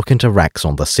 droids lock into racks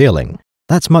on the ceiling.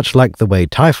 That's much like the way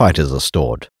TIE fighters are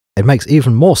stored. It makes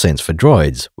even more sense for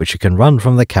droids, which you can run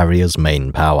from the carrier's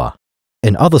main power.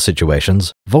 In other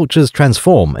situations, Vultures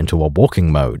transform into a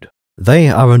walking mode. They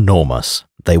are enormous.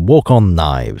 They walk on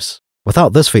knives.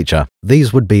 Without this feature,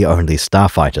 these would be only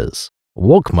starfighters.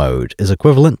 Walk mode is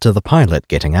equivalent to the pilot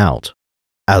getting out.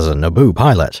 As a Naboo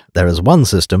pilot, there is one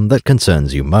system that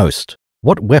concerns you most.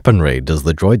 What weaponry does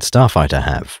the Droid Starfighter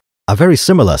have? A very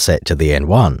similar set to the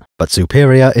N-1, but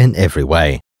superior in every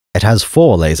way. It has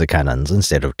 4 laser cannons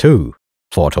instead of 2.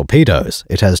 For torpedoes,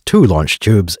 it has 2 launch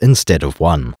tubes instead of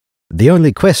 1. The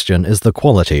only question is the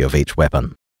quality of each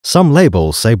weapon. Some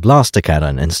labels say blaster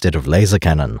cannon instead of laser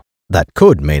cannon. That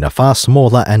could mean a far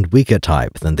smaller and weaker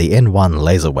type than the N-1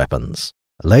 laser weapons.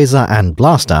 Laser and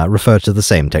blaster refer to the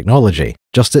same technology,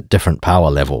 just at different power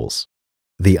levels.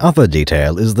 The other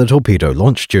detail is the torpedo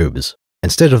launch tubes.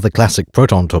 Instead of the classic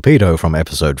proton torpedo from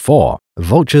Episode 4,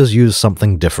 Vultures use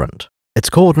something different. It's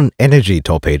called an energy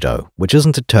torpedo, which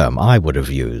isn't a term I would have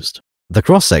used. The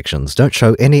cross-sections don't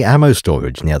show any ammo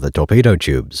storage near the torpedo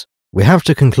tubes. We have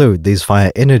to conclude these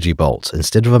fire energy bolts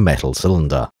instead of a metal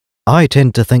cylinder. I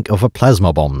tend to think of a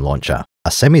plasma bomb launcher,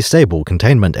 a semi-stable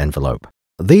containment envelope.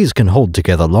 These can hold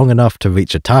together long enough to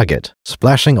reach a target,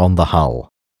 splashing on the hull.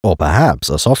 Or perhaps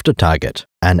a softer target,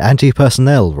 an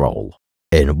anti-personnel role.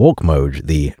 In walk mode,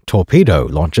 the torpedo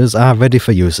launchers are ready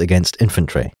for use against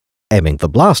infantry. Aiming the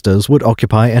blasters would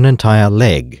occupy an entire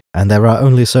leg, and there are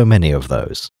only so many of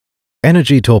those.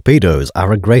 Energy torpedoes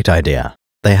are a great idea.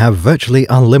 They have virtually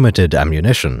unlimited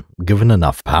ammunition, given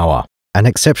enough power. an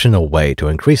exceptional way to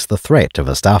increase the threat of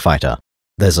a starfighter.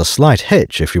 There's a slight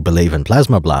hitch if you believe in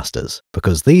plasma blasters,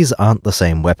 because these aren't the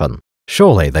same weapon.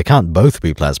 Surely they can't both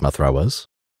be plasma throwers.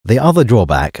 The other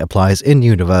drawback applies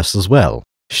in-universe as well: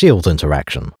 shield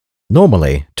interaction.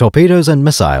 Normally, torpedoes and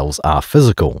missiles are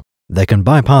physical. They can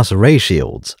bypass ray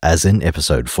shields, as in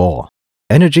Episode 4.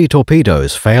 Energy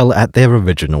torpedoes fail at their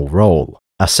original role,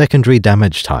 a secondary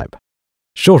damage type.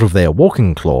 Short of their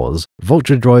walking claws,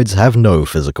 Vulture Droids have no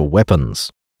physical weapons,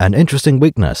 an interesting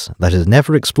weakness that is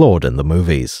never explored in the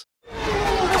movies.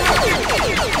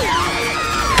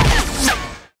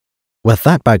 With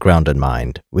that background in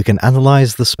mind, we can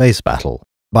analyze the space battle.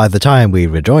 By the time we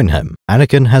rejoin him,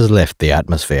 Anakin has left the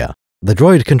atmosphere. The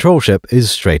droid control ship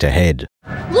is straight ahead.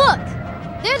 Look!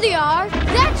 There they are!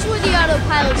 That's where the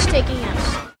autopilot's taking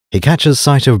us! He catches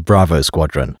sight of Bravo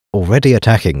Squadron, already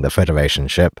attacking the Federation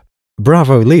ship.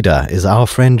 Bravo leader is our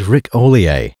friend Rick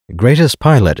Ollier, greatest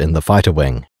pilot in the fighter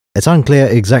wing. It's unclear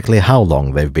exactly how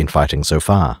long they've been fighting so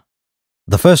far.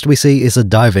 The first we see is a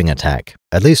diving attack,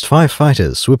 at least 5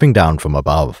 fighters swooping down from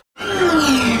above.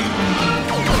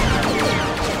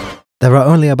 There are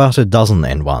only about a dozen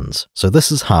N1s, so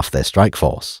this is half their strike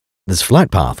force. This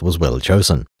flight path was well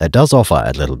chosen. It does offer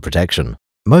a little protection.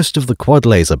 Most of the quad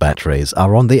laser batteries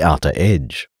are on the outer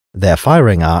edge. Their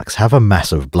firing arcs have a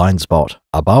massive blind spot,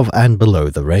 above and below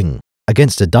the ring.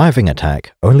 Against a diving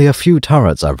attack, only a few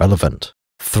turrets are relevant.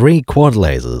 3 quad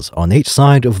lasers on each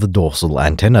side of the dorsal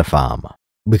antenna farm.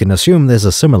 We can assume there's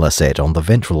a similar set on the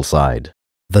ventral side.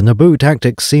 The Naboo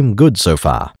tactics seem good so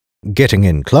far. Getting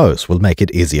in close will make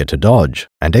it easier to dodge,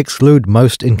 and exclude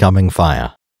most incoming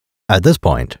fire. At this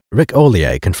point, Rick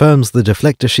Ollier confirms the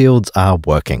deflector shields are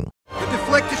working. The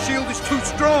deflector shield is too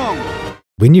strong!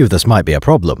 We knew this might be a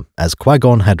problem, as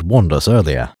Qui-Gon had warned us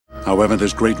earlier. However,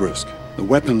 there's great risk. The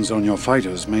weapons on your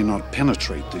fighters may not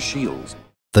penetrate the shields.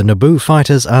 The Naboo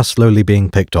fighters are slowly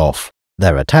being picked off.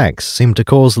 Their attacks seem to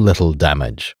cause little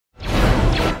damage.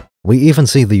 We even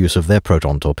see the use of their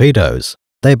proton torpedoes.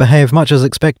 They behave much as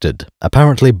expected,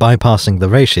 apparently bypassing the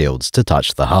ray shields to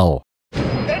touch the hull.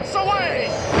 It's away!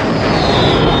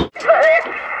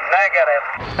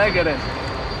 Negative.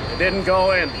 It didn't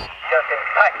go in. Just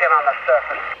impacted on the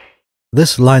surface.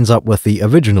 This lines up with the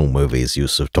original movie's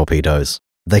use of torpedoes.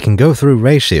 They can go through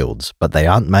ray shields, but they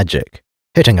aren't magic.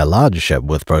 Hitting a large ship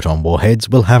with proton warheads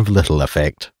will have little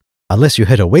effect. Unless you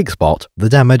hit a weak spot, the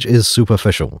damage is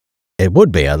superficial. It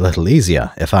would be a little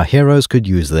easier if our heroes could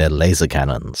use their laser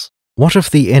cannons. What if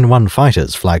the N1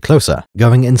 fighters fly closer,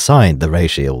 going inside the ray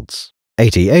shields?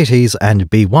 AT-ATs and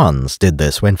B-1s did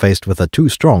this when faced with a too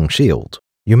strong shield.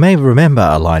 You may remember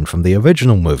a line from the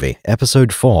original movie,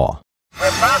 Episode 4. We're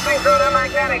passing through the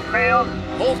magnetic field.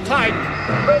 Hold tight.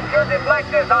 Switch your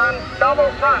deflectors on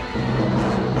double front.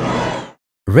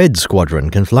 Red Squadron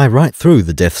can fly right through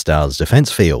the Death Star's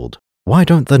defense field. Why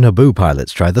don't the Naboo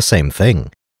pilots try the same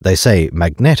thing? They say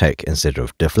magnetic instead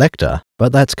of deflector,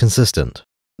 but that's consistent.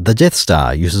 The Death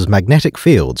Star uses magnetic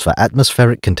fields for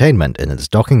atmospheric containment in its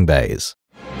docking bays.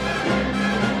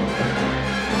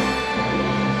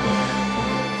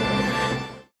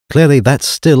 Clearly that's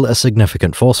still a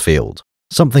significant force field,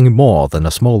 something more than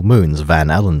a small moon's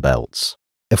Van Allen belts.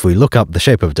 If we look up the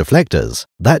shape of deflectors,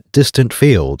 that distant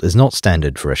field is not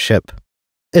standard for a ship.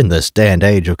 In this day and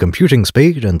age of computing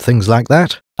speed and things like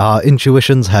that, our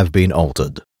intuitions have been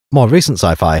altered. More recent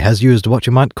sci-fi has used what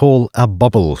you might call a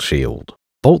bubble shield.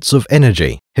 Bolts of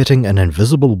energy hitting an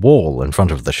invisible wall in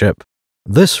front of the ship.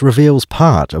 This reveals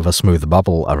part of a smooth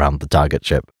bubble around the target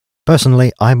ship.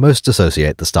 Personally, I most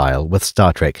associate the style with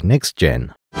Star Trek Next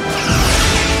Gen.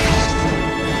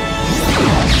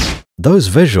 Those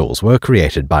visuals were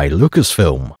created by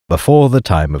Lucasfilm before the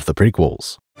time of the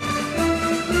prequels.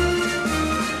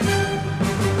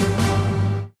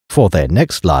 For their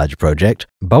next large project,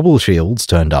 bubble shields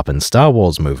turned up in Star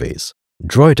Wars movies.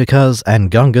 Droidekas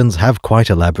and Gungans have quite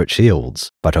elaborate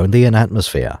shields, but only in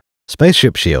atmosphere.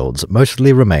 Spaceship shields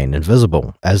mostly remain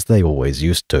invisible, as they always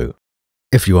used to.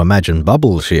 If you imagine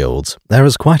bubble shields, there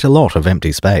is quite a lot of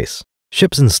empty space.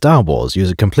 Ships in Star Wars use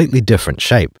a completely different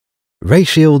shape. Ray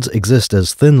shields exist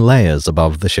as thin layers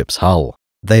above the ship's hull.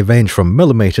 They range from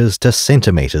millimeters to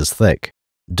centimeters thick.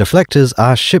 Deflectors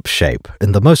are ship shape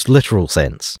in the most literal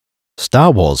sense.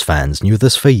 Star Wars fans knew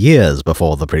this for years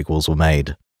before the prequels were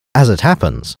made. As it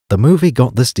happens, the movie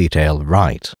got this detail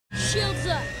right. Shields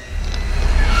up.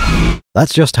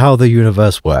 That's just how the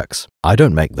universe works. I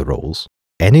don't make the rules.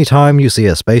 Anytime you see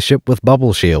a spaceship with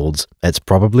bubble shields, it's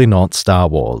probably not Star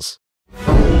Wars.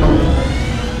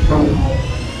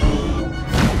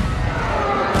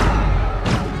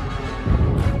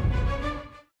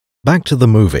 Back to the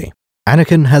movie.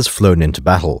 Anakin has flown into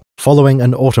battle, following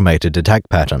an automated attack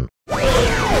pattern.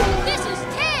 This is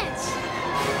tense!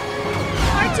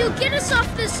 R2, get us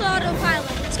off this autopilot.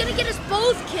 It's gonna get us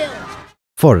both killed.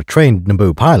 For a trained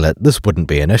Naboo pilot, this wouldn't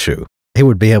be an issue. He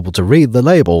would be able to read the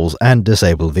labels and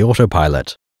disable the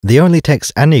autopilot. The only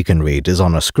text Annie can read is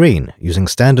on a screen, using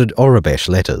standard Aurebesh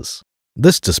letters.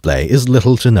 This display is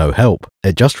little to no help,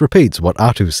 it just repeats what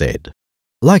R2 said.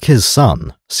 Like his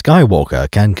son, Skywalker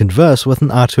can converse with an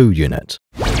R2 unit.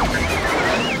 Go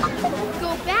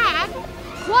back?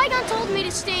 Qui-Gon told me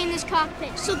to stay in this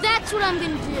cockpit, so that's what I'm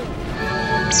gonna do.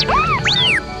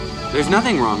 There's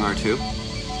nothing wrong, R2.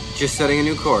 Just setting a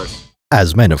new course.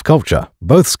 As men of culture,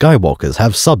 both Skywalkers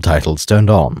have subtitles turned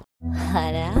on.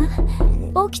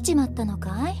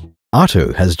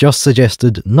 R2 has just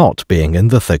suggested not being in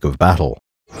the thick of battle.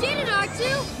 Get it,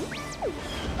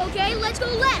 R2! Okay, let's go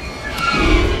left!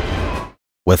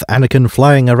 With Anakin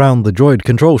flying around the droid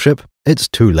control ship, it's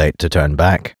too late to turn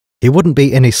back. He wouldn't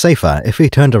be any safer if he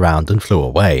turned around and flew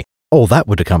away. All that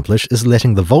would accomplish is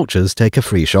letting the Vultures take a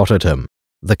free shot at him.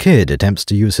 The kid attempts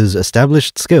to use his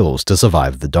established skills to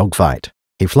survive the dogfight.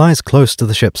 He flies close to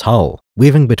the ship's hull,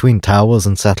 weaving between towers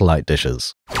and satellite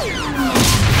dishes.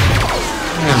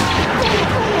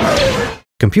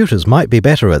 Computers might be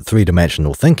better at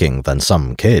three-dimensional thinking than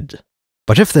some kid.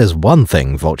 But if there's one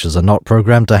thing Vultures are not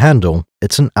programmed to handle,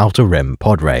 it's an Outer Rim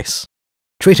pod race.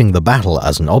 Treating the battle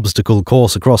as an obstacle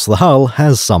course across the hull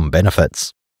has some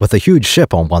benefits. With a huge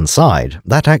ship on one side,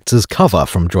 that acts as cover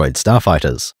from droid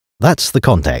starfighters. That's the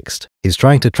context. He's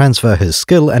trying to transfer his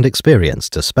skill and experience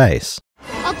to space.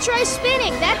 I'll try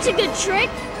spinning, that's a good trick!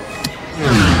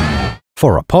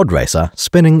 For a pod racer,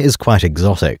 spinning is quite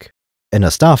exotic. In a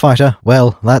starfighter,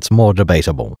 well, that's more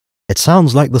debatable. It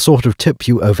sounds like the sort of tip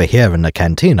you overhear in a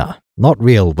cantina, not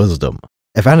real wisdom.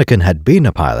 If Anakin had been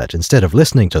a pilot instead of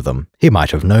listening to them, he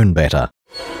might have known better.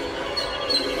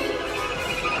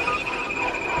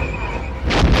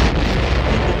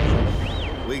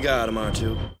 We got him,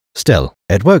 R2. Still,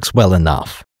 it works well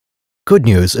enough. Good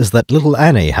news is that little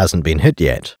Annie hasn't been hit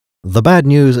yet. The bad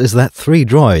news is that 3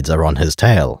 droids are on his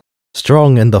tail.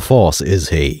 Strong in the Force is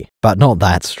he, but not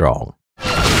that strong.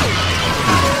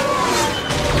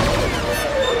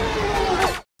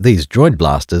 These droid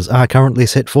blasters are currently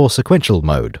set for sequential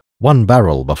mode, one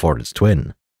barrel before its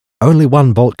twin. Only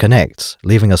one bolt connects,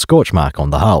 leaving a scorch mark on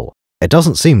the hull. It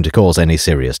doesn't seem to cause any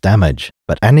serious damage,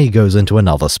 but Annie goes into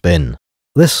another spin.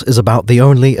 This is about the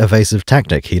only evasive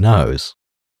tactic he knows.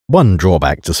 One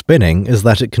drawback to spinning is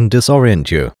that it can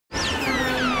disorient you.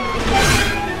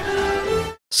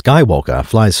 Skywalker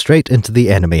flies straight into the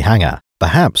enemy hangar,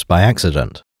 perhaps by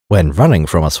accident. When running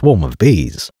from a swarm of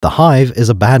bees, the hive is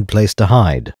a bad place to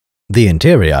hide. The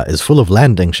interior is full of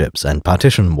landing ships and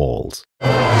partition walls.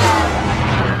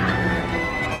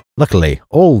 Luckily,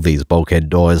 all these bulkhead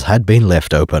doors had been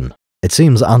left open. It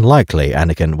seems unlikely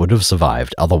Anakin would have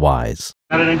survived otherwise.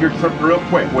 That'd end your trip real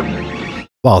quick, wouldn't it?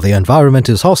 While the environment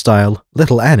is hostile,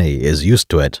 little Annie is used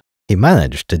to it. He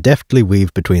managed to deftly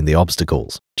weave between the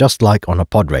obstacles, just like on a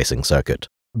pod racing circuit.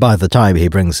 By the time he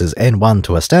brings his N1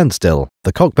 to a standstill,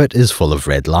 the cockpit is full of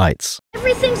red lights.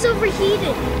 Everything's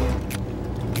overheated.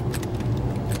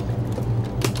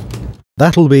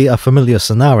 That'll be a familiar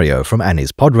scenario from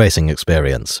Annie's pod racing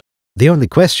experience. The only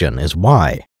question is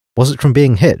why. Was it from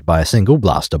being hit by a single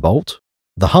blaster bolt?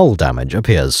 The hull damage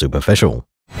appears superficial.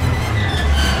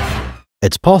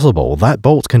 It's possible that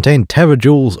bolt contained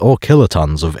terajoules or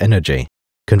kilotons of energy.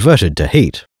 Converted to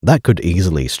heat, that could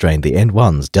easily strain the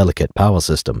N1's delicate power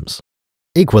systems.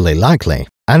 Equally likely,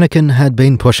 Anakin had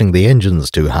been pushing the engines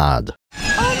too hard.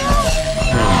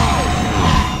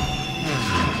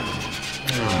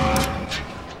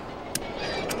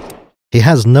 He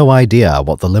has no idea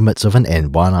what the limits of an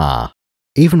N1 are.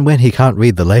 Even when he can't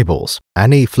read the labels,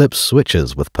 Annie flips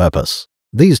switches with purpose.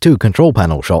 These two control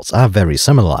panel shots are very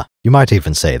similar, you might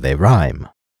even say they rhyme.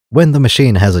 When the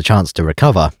machine has a chance to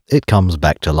recover, it comes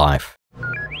back to life.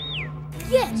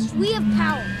 Yes, we have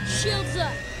power. Shields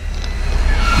up.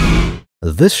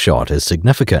 This shot is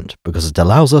significant because it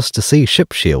allows us to see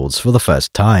ship shields for the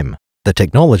first time. The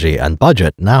technology and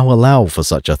budget now allow for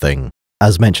such a thing.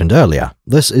 As mentioned earlier,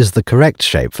 this is the correct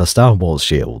shape for Star Wars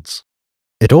shields.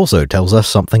 It also tells us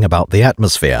something about the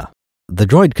atmosphere. The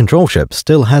droid control ship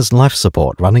still has life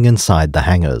support running inside the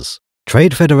hangars.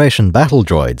 Trade Federation battle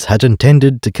droids had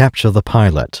intended to capture the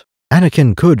pilot.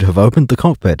 Anakin could have opened the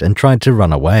cockpit and tried to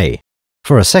run away.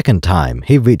 For a second time,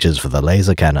 he reaches for the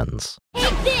laser cannons.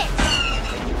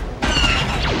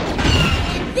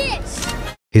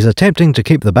 He's attempting to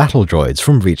keep the battle droids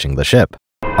from reaching the ship.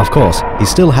 Of course, he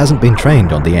still hasn't been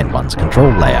trained on the N1's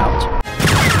control layout.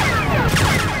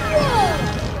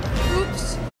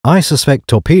 I suspect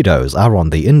torpedoes are on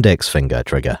the index finger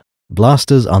trigger,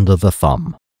 blasters under the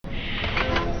thumb.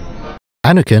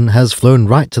 Anakin has flown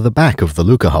right to the back of the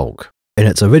Lucahulk. In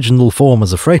its original form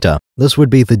as a freighter, this would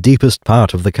be the deepest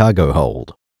part of the cargo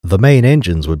hold. The main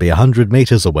engines would be 100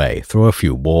 meters away through a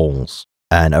few walls.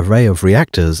 An array of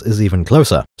reactors is even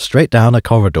closer, straight down a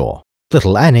corridor.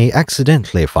 Little Annie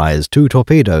accidentally fires 2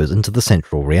 torpedoes into the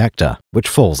central reactor, which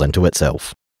falls into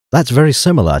itself. That's very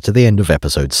similar to the end of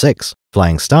Episode 6,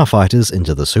 flying starfighters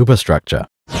into the superstructure.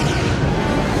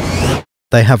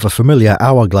 They have a familiar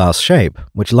hourglass shape,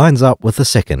 which lines up with the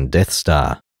second Death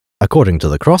Star. According to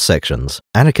the cross-sections,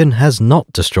 Anakin has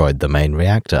not destroyed the main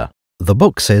reactor. The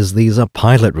book says these are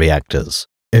pilot reactors.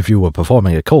 If you were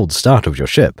performing a cold start of your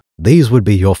ship, these would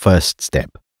be your first step.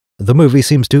 The movie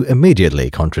seems to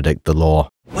immediately contradict the law.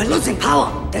 We're losing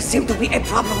power. There seems to be a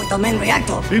problem with the main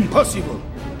reactor. Impossible.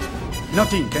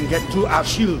 Nothing can get through our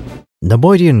shield.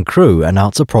 Naboidian crew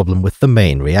announce a problem with the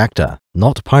main reactor,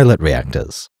 not pilot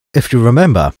reactors. If you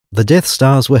remember, the Death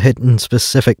Stars were hit in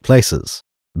specific places.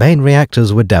 Main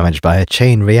reactors were damaged by a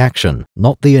chain reaction,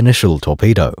 not the initial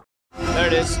torpedo. There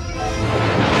it is.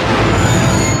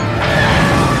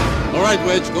 All right,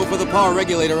 Wedge, go for the power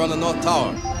regulator on the North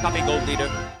Tower. Copy, Gold Leader.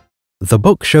 The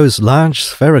book shows large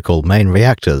spherical main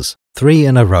reactors, 3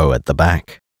 in a row at the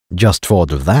back. Just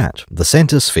forward of that, the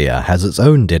center sphere has its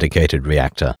own dedicated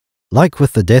reactor. Like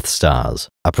with the Death Stars,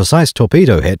 a precise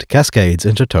torpedo hit cascades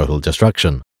into total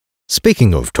destruction.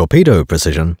 Speaking of torpedo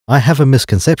precision, I have a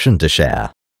misconception to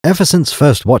share. Ever since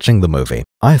first watching the movie,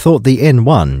 I thought the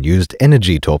N-1 used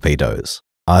energy torpedoes.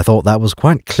 I thought that was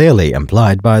quite clearly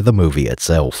implied by the movie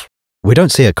itself. We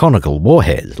don't see a conical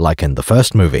warhead like in the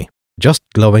first movie, just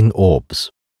glowing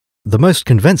orbs. The most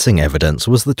convincing evidence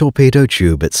was the torpedo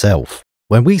tube itself.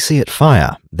 When we see it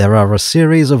fire, there are a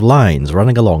series of lines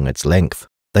running along its length.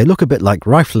 They look a bit like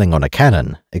rifling on a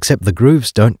cannon, except the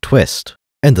grooves don't twist.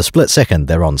 In the split second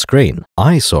they're on screen,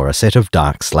 I saw a set of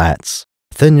dark slats.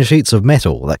 Thin sheets of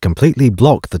metal that completely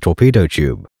block the torpedo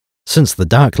tube. Since the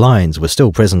dark lines were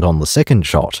still present on the second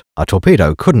shot, a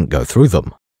torpedo couldn't go through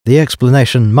them. The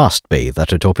explanation must be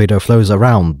that a torpedo flows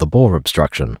around the bore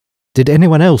obstruction. Did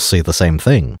anyone else see the same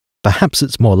thing? Perhaps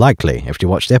it's more likely if you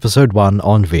watched Episode 1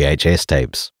 on VHS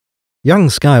tapes. Young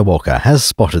Skywalker has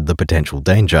spotted the potential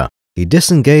danger. He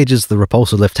disengages the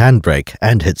repulsor lift handbrake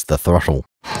and hits the throttle.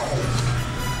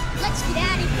 Let's get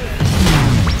out of here.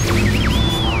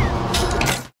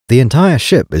 The entire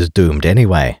ship is doomed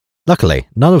anyway. Luckily,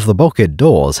 none of the bulkhead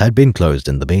doors had been closed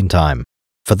in the meantime.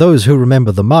 For those who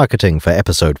remember the marketing for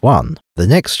Episode 1, the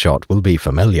next shot will be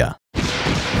familiar.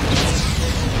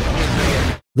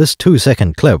 This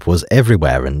 2-second clip was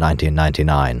everywhere in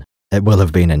 1999. It will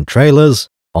have been in trailers,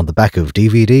 on the back of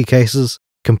DVD cases,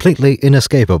 completely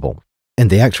inescapable. In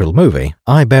the actual movie,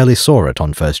 I barely saw it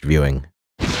on first viewing.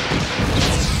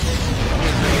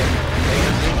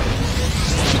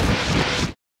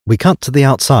 We cut to the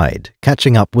outside,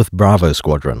 catching up with Bravo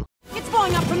Squadron. It's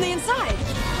blowing up from the inside.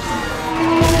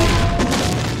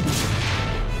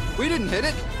 We didn't hit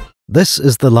it. This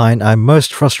is the line I'm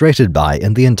most frustrated by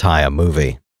in the entire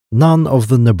movie. None of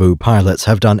the Naboo pilots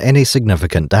have done any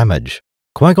significant damage.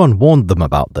 Qui-Gon warned them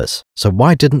about this, so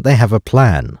why didn't they have a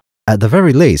plan? At the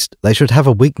very least, they should have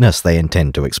a weakness they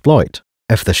intend to exploit.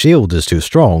 If the shield is too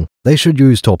strong, they should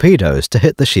use torpedoes to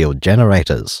hit the shield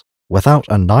generators. Without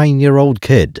a 9-year-old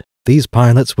kid, these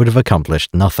pilots would have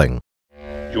accomplished nothing.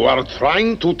 You are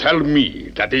trying to tell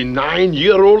me that a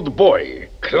 9-year-old boy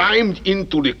climbed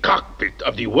into the cockpit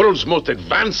of the world's most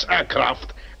advanced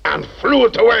aircraft and flew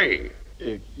it away?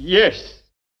 Yes.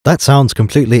 That sounds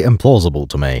completely implausible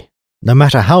to me. No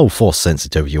matter how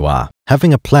force-sensitive you are,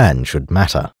 having a plan should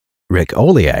matter. Rick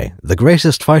Ollier, the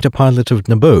greatest fighter pilot of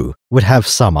Naboo, would have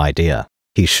some idea.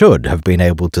 He should have been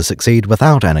able to succeed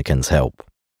without Anakin's help.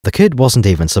 The kid wasn't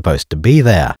even supposed to be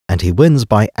there, and he wins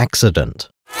by accident.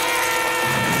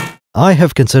 I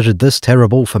have considered this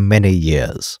terrible for many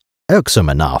years. Irksome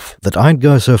enough that I'd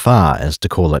go so far as to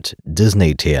call it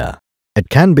Disney tier. It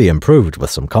can be improved with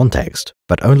some context,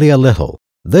 but only a little.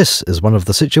 This is one of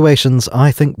the situations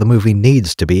I think the movie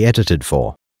needs to be edited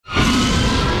for.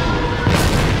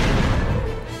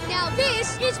 Now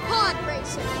this is pod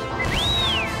racing.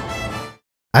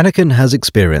 Anakin has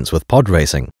experience with pod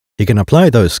racing. He can apply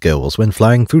those skills when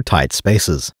flying through tight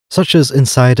spaces, such as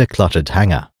inside a cluttered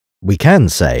hangar. We can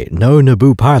say no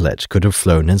Naboo pilot could have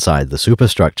flown inside the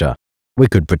superstructure. We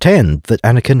could pretend that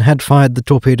Anakin had fired the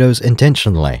torpedoes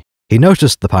intentionally. He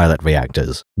noticed the pilot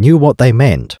reactors, knew what they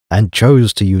meant, and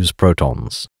chose to use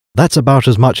protons. That's about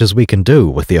as much as we can do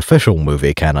with the official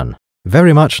movie canon.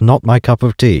 Very much not my cup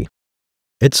of tea.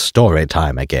 It's story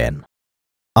time again.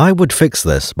 I would fix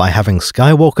this by having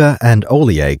Skywalker and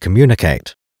Ollier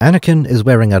communicate. Anakin is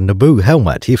wearing a Naboo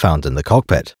helmet he found in the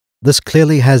cockpit. This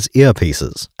clearly has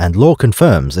earpieces, and lore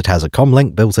confirms it has a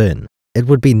comlink built in. It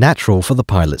would be natural for the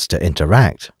pilots to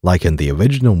interact, like in the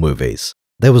original movies.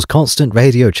 There was constant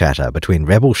radio chatter between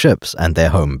rebel ships and their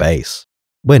home base.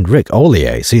 When Rick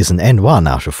Ollier sees an N-1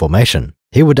 out of formation,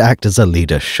 he would act as a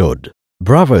leader should.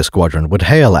 Bravo Squadron would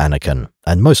hail Anakin,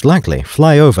 and most likely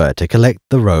fly over to collect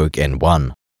the rogue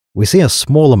N-1. We see a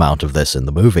small amount of this in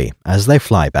the movie as they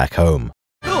fly back home.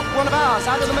 Look, one of ours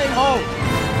out of the main hole.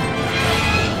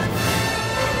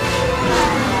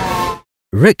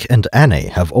 Rick and Annie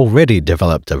have already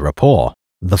developed a rapport.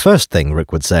 The first thing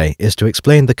Rick would say is to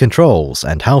explain the controls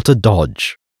and how to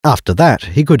dodge. After that,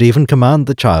 he could even command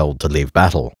the child to leave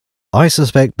battle. I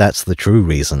suspect that's the true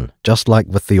reason, just like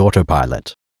with the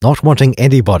autopilot. Not wanting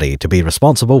anybody to be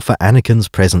responsible for Anakin's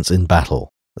presence in battle.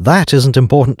 That isn't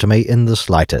important to me in the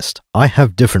slightest. I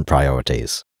have different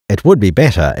priorities. It would be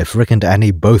better if Rick and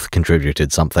Annie both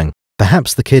contributed something.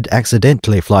 Perhaps the kid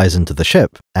accidentally flies into the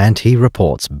ship, and he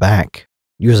reports back.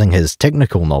 Using his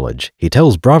technical knowledge, he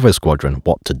tells Bravo Squadron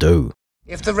what to do.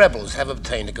 If the rebels have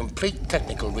obtained a complete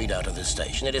technical readout of this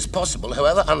station, it is possible,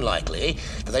 however unlikely,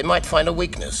 that they might find a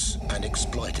weakness and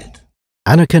exploit it.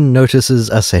 Anakin notices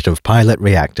a set of pilot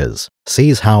reactors,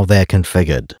 sees how they're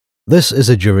configured. This is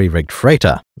a jury-rigged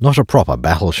freighter, not a proper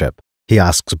battleship. He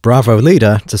asks Bravo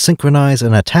Leader to synchronize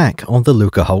an attack on the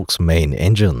Lucahulk's main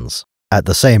engines. At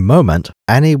the same moment,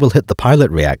 Annie will hit the pilot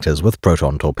reactors with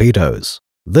proton torpedoes.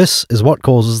 This is what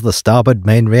causes the starboard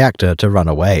main reactor to run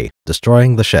away,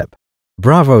 destroying the ship.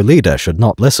 Bravo Leader should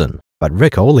not listen, but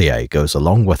Rick Ollier goes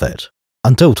along with it.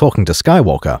 Until talking to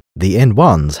Skywalker, the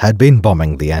N-1s had been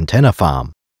bombing the antenna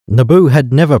farm. Naboo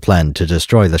had never planned to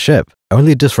destroy the ship,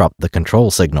 only disrupt the control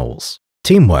signals.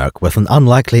 Teamwork with an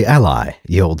unlikely ally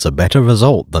yields a better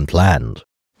result than planned.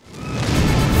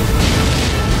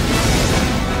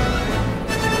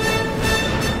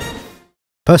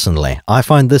 Personally, I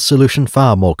find this solution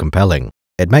far more compelling.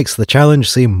 It makes the challenge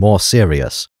seem more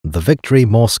serious, the victory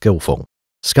more skillful.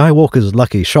 Skywalker's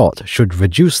lucky shot should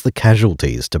reduce the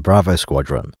casualties to Bravo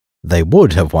Squadron. They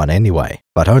would have won anyway,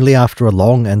 but only after a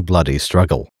long and bloody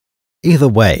struggle. Either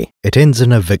way, it ends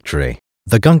in a victory.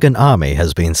 The Gungan army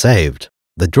has been saved.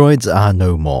 The droids are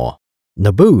no more.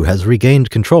 Naboo has regained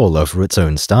control over its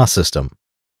own star system.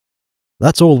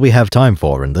 That's all we have time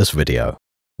for in this video.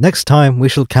 Next time, we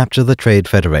shall capture the Trade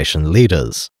Federation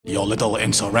leaders. Your little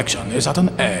insurrection is at an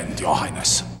end, Your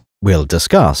Highness. We'll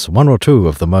discuss one or two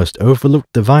of the most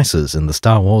overlooked devices in the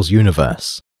Star Wars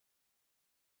universe.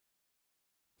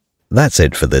 That's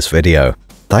it for this video.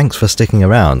 Thanks for sticking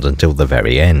around until the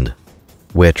very end.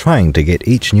 We're trying to get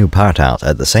each new part out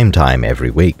at the same time every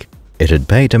week. It'd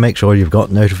pay to make sure you've got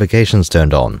notifications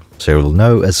turned on, so you'll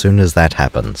know as soon as that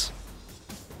happens.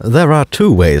 There are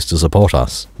two ways to support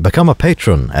us. Become a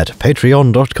patron at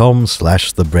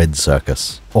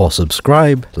patreon.com/thebreadcircus, or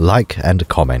subscribe, like, and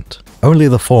comment. Only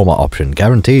the former option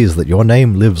guarantees that your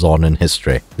name lives on in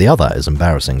history. The other is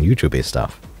embarrassing YouTube-y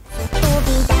stuff.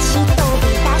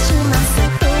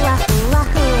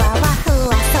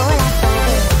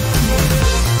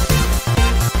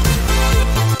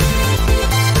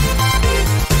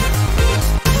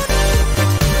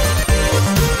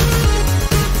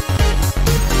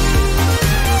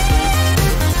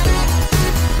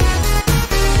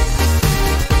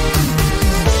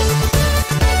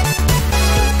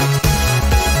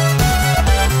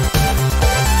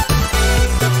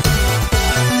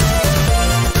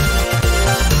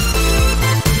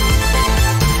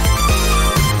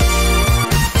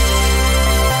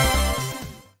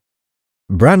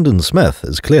 Brandon Smith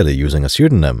is clearly using a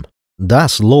pseudonym.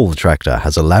 Das Lol Tractor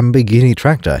has a Lamborghini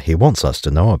tractor he wants us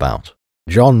to know about.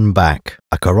 John Back,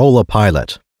 a Corolla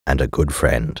pilot, and a good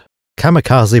friend.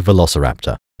 Kamikaze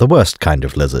Velociraptor, the worst kind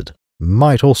of lizard.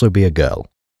 Might also be a girl.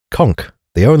 Conk,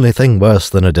 the only thing worse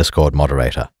than a Discord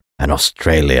moderator. An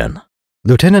Australian.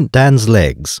 Lieutenant Dan's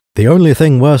Legs, the only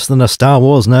thing worse than a Star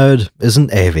Wars nerd is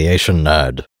an aviation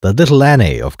nerd. The little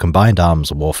Annie of Combined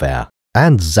Arms Warfare.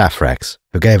 And Zafrax,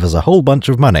 who gave us a whole bunch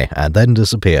of money and then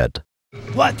disappeared.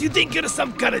 What, you think you're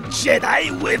some kind of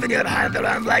Jedi waving your hand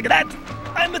around like that?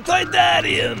 I'm a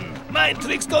Toydarian. My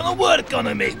tricks gonna work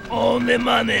on me. Only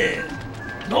money.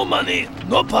 No money,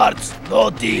 no parts, no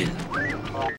deal.